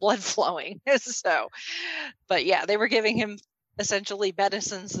keep the blood flowing. But they were giving him essentially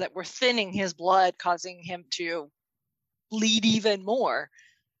medicines that were thinning his blood, causing him to bleed even more,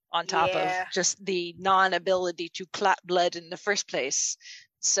 on top of just the non-ability to clot blood in the first place.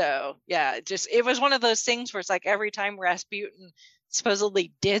 So it was one of those things where it's like every time Rasputin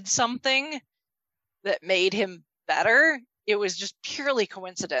supposedly did something that made him better, it was just purely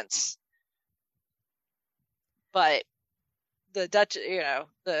coincidence. But the Dutch,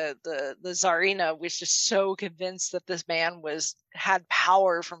 the Tsarina was just so convinced that this man had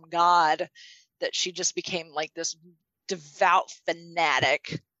power from God, that she just became like this devout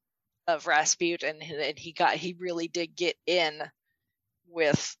fanatic of Rasputin, and he really did get in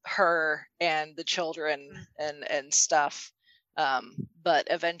with her and the children and stuff. But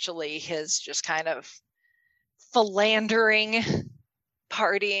eventually his just kind of philandering,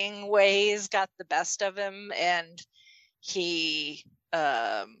 partying ways got the best of him, and he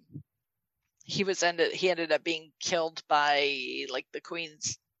ended up being killed by like the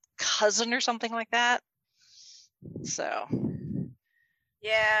Queen's cousin or something like that. So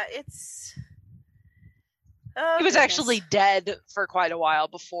it's he was actually dead for quite a while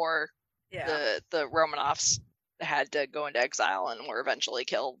before the Romanovs had to go into exile and were eventually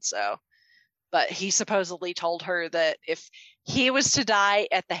killed. So, but he supposedly told her that if he was to die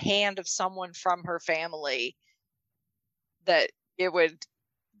at the hand of someone from her family, that it would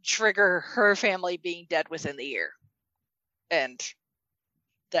trigger her family being dead within the year. And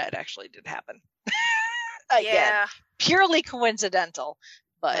that actually did happen. Again, purely coincidental.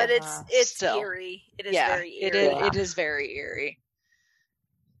 But it's still eerie. It is very eerie. It is very eerie.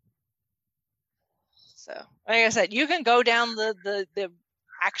 So, like I said, you can go down the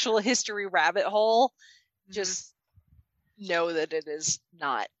actual history rabbit hole. Just know that it is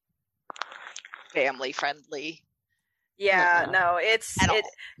not family friendly. No,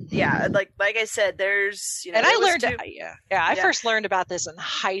 like I said, there's and I learned I first learned about this in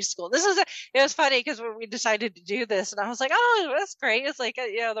high school. It was funny because when we decided to do this, and I was like, oh, that's great. It's like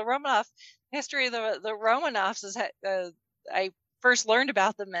the Romanov history of the Romanovs is I first learned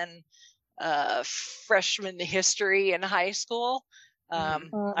about them in freshman history in high school.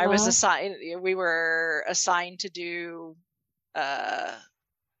 I was assigned. We were assigned to do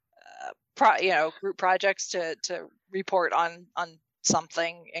group projects to report on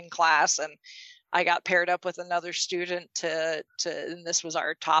something in class, and I got paired up with another student to and this was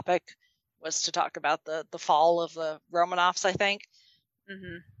our topic, was to talk about the fall of the Romanovs, I think.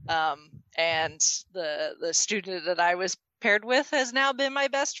 Mm-hmm. And the student that I was paired with has now been my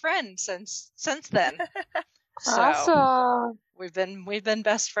best friend since then. So awesome. we've been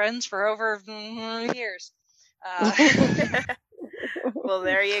best friends for over years. Well,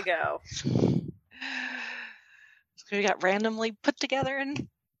 there you go. We got randomly put together in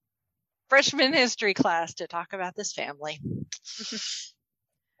freshman history class to talk about this family.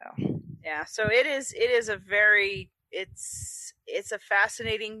 Yeah, so it is a very it's a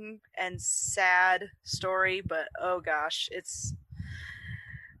fascinating and sad story, but oh gosh, it's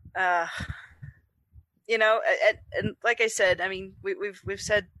and like I said, I mean, we've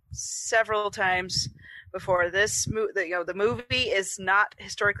said several times before, the movie is not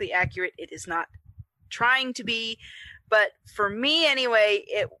historically accurate. It is not trying to be, but for me anyway,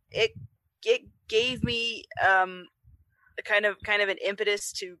 it gave me a kind of an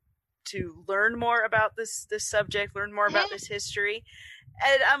impetus to learn more about this subject, learn more about this history,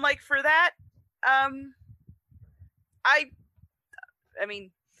 and I'm like, for that, I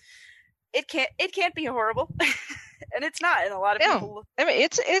mean, it can't be horrible, and it's not. And a lot of people. I mean,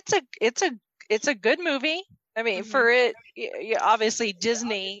 it's a good movie. I mean, for it, obviously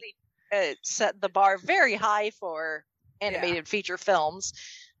Disney set the bar very high for animated feature films.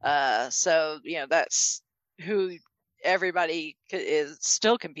 So that's who everybody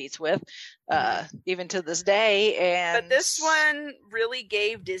still competes with, even to this day. And but this one really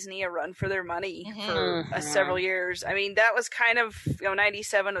gave Disney a run for their money for several years. I mean, that was kind of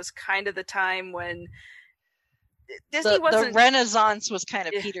 97 was kind of the time when Disney the Renaissance was kind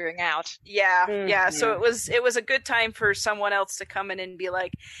of petering out. Yeah. So it was a good time for someone else to come in and be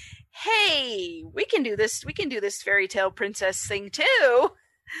like, "Hey, we can do this. We can do this fairy tale princess thing too."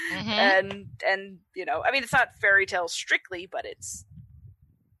 And I mean, it's not fairy tale strictly, but it's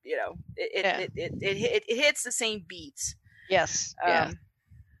it hits the same beats. Yes.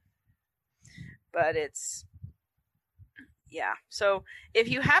 But it's So if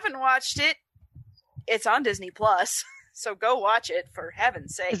you haven't watched it, it's on Disney Plus. So go watch it, for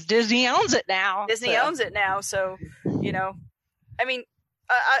heaven's sake. 'Cause Disney owns it now. Disney owns it now, so I mean,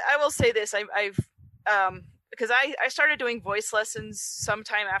 I will say this: I've because I started doing voice lessons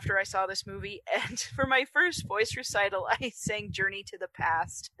sometime after I saw this movie, and for my first voice recital, I sang "Journey to the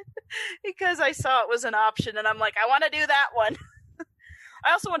Past" because I saw it was an option, and I'm like, I want to do that one.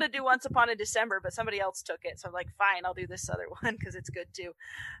 I also want to do Once Upon a December, but somebody else took it, so I'm like, fine, I'll do this other one because it's good too.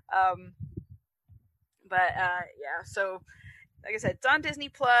 So like I said, it's on Disney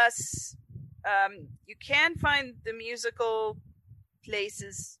Plus. You can find the musical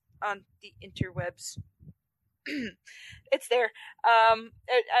places on the interwebs. It's there. I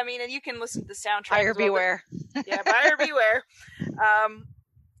mean, and you can listen to the soundtrack. Buyer beware. Yeah, buyer beware.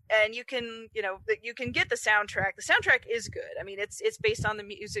 And you can get the soundtrack. The soundtrack is good. I mean, it's based on the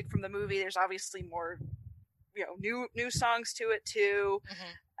music from the movie. There's obviously more, new songs to it too.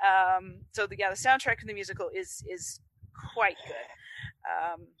 So the soundtrack from the musical is quite good.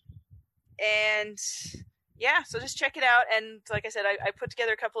 So just check it out. And like I said, I put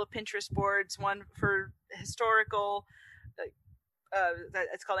together a couple of Pinterest boards, one for historical,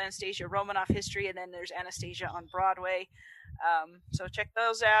 it's called Anastasia Romanoff History, and then there's Anastasia on Broadway. So check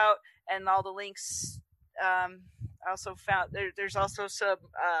those out, and all the links. I also found there's also some,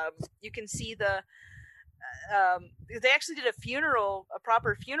 you can see they actually did a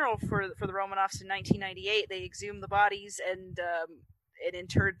proper funeral for the Romanovs in 1998. They exhumed the bodies and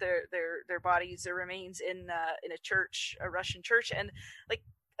interred their bodies, their remains in a church, a Russian church, and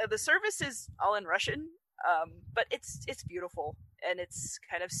the service is all in Russian, but it's beautiful, and it's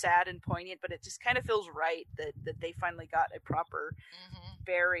kind of sad and poignant, but it just kind of feels right that they finally got a proper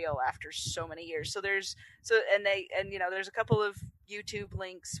burial after so many years. So there's a couple of YouTube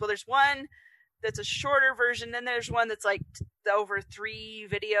links. Well, there's one that's a shorter version, then there's one that's like over 3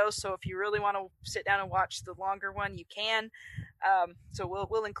 videos. So if you really want to sit down and watch the longer one, you can. So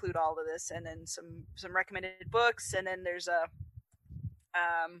we'll include all of this, and then some recommended books, and then there's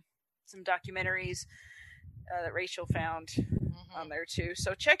some documentaries that Rachel found on there too.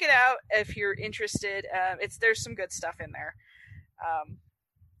 So check it out if you're interested. There's some good stuff in there.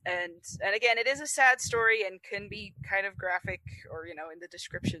 And again, it is a sad story and can be kind of graphic, or in the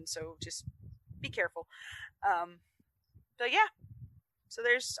description. So just be careful. But yeah, so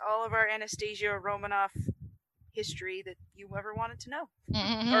there's all of our Anastasia Romanoff history that you ever wanted to know,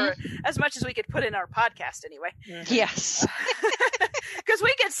 or as much as we could put in our podcast anyway. Yes. Because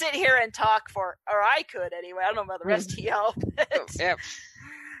we could sit here and talk or I could anyway. I don't know about the rest of y'all. But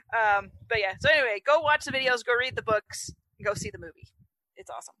yeah. So anyway, go watch the videos, go read the books, and go see the movie. It's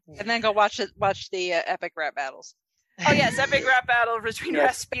awesome. And then go watch the epic rap battles. Oh yes, epic rap battle between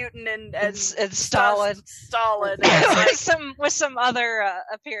Rasputin and Stalin. Stalin. with some other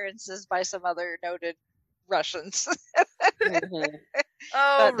appearances by some other noted Russians. Mm-hmm.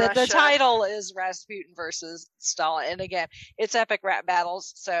 Oh, but the title is Rasputin versus Stalin, and again, it's epic rap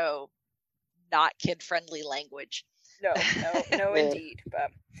battles, so not kid-friendly language. No, indeed.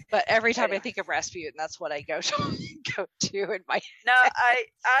 But every time I think of Rasputin, that's what I go to in my head. No,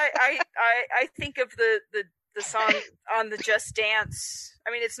 I think of the song on the Just Dance.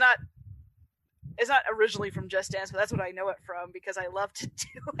 I mean, it's not originally from Just Dance, but that's what I know it from because I love to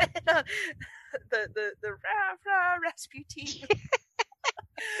do it. The Rasputin.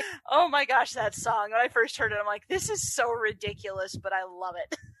 Oh my gosh, that song! When I first heard it, I'm like, this is so ridiculous, but I love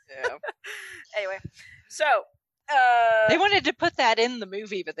it. Yeah. Anyway, so they wanted to put that in the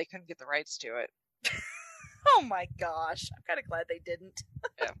movie, but they couldn't get the rights to it. Oh my gosh, I'm kind of glad they didn't.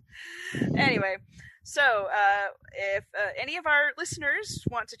 Yeah. Anyway. So, if any of our listeners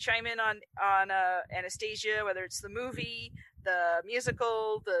want to chime in on Anastasia, whether it's the movie, the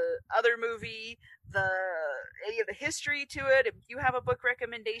musical, the other movie, any of the history to it, if you have a book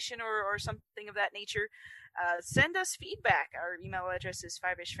recommendation or something of that nature, send us feedback. Our email address is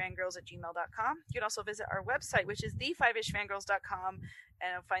fiveishfangirls@gmail.com. You can also visit our website, which is the5ishfangirls.com,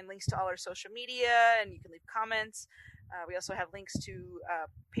 and find links to all our social media, and you can leave comments. We also have links to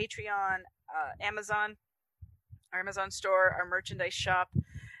Patreon, Amazon, our Amazon store, our merchandise shop,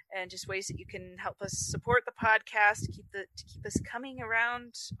 and just ways that you can help us support the podcast to keep us coming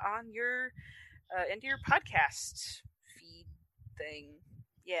around on your into your podcast feed thing.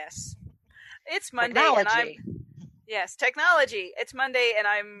 Yes, it's Monday, technology. Technology. It's Monday, and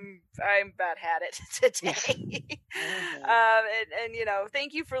I'm about had it today. And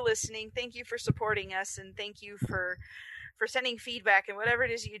thank you for listening. Thank you for supporting us, and thank you for sending feedback and whatever it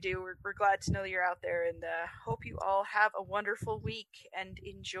is you do. We're glad to know that you're out there, and hope you all have a wonderful week and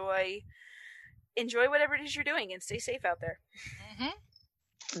enjoy whatever it is you're doing, and stay safe out there. Mm-hmm.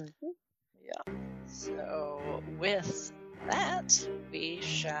 Mm-hmm. Yeah. So with that, we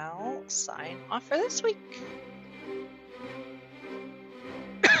shall sign off for this week.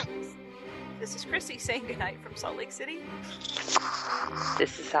 This is Chrissy saying goodnight from Salt Lake City.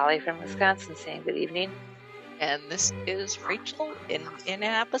 This is Sally from Wisconsin saying good evening. And this is Rachel in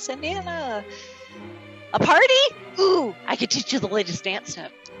Indianapolis, Indiana. A party? Ooh, I could teach you the latest dance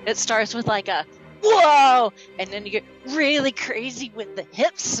step. It starts with like a whoa, and then you get really crazy with the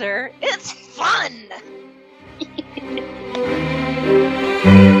hips, sir. It's fun!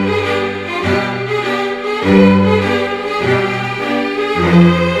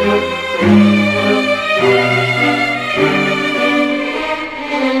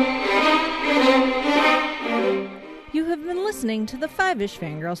 You have been listening to the Five-ish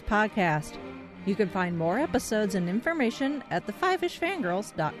Fangirls podcast. You can find more episodes and information at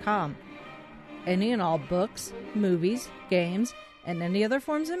thefiveishfangirls.com. Any and all books, movies, games, and any other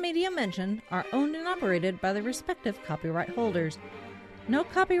forms of media mentioned are owned and operated by the respective copyright holders. No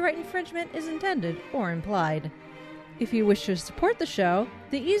copyright infringement is intended or implied. If you wish to support the show,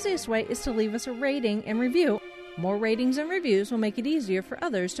 the easiest way is to leave us a rating and review. More ratings and reviews will make it easier for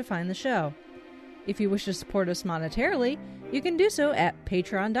others to find the show. If you wish to support us monetarily, you can do so at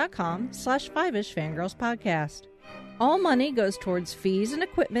patreon.com/fiveishfangirlspodcast. All money goes towards fees and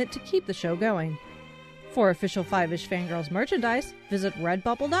equipment to keep the show going. For official Five-ish Fangirls merchandise, visit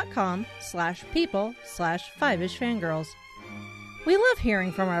redbubble.com/people/fiveishfangirls. We love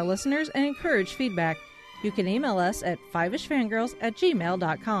hearing from our listeners and encourage feedback. You can email us at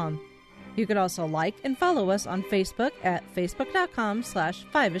fiveishfangirls@gmail.com. You can also like and follow us on Facebook at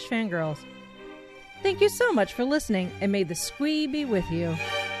facebook.com/fiveishfangirls. Thank you so much for listening, and may the squee be with you.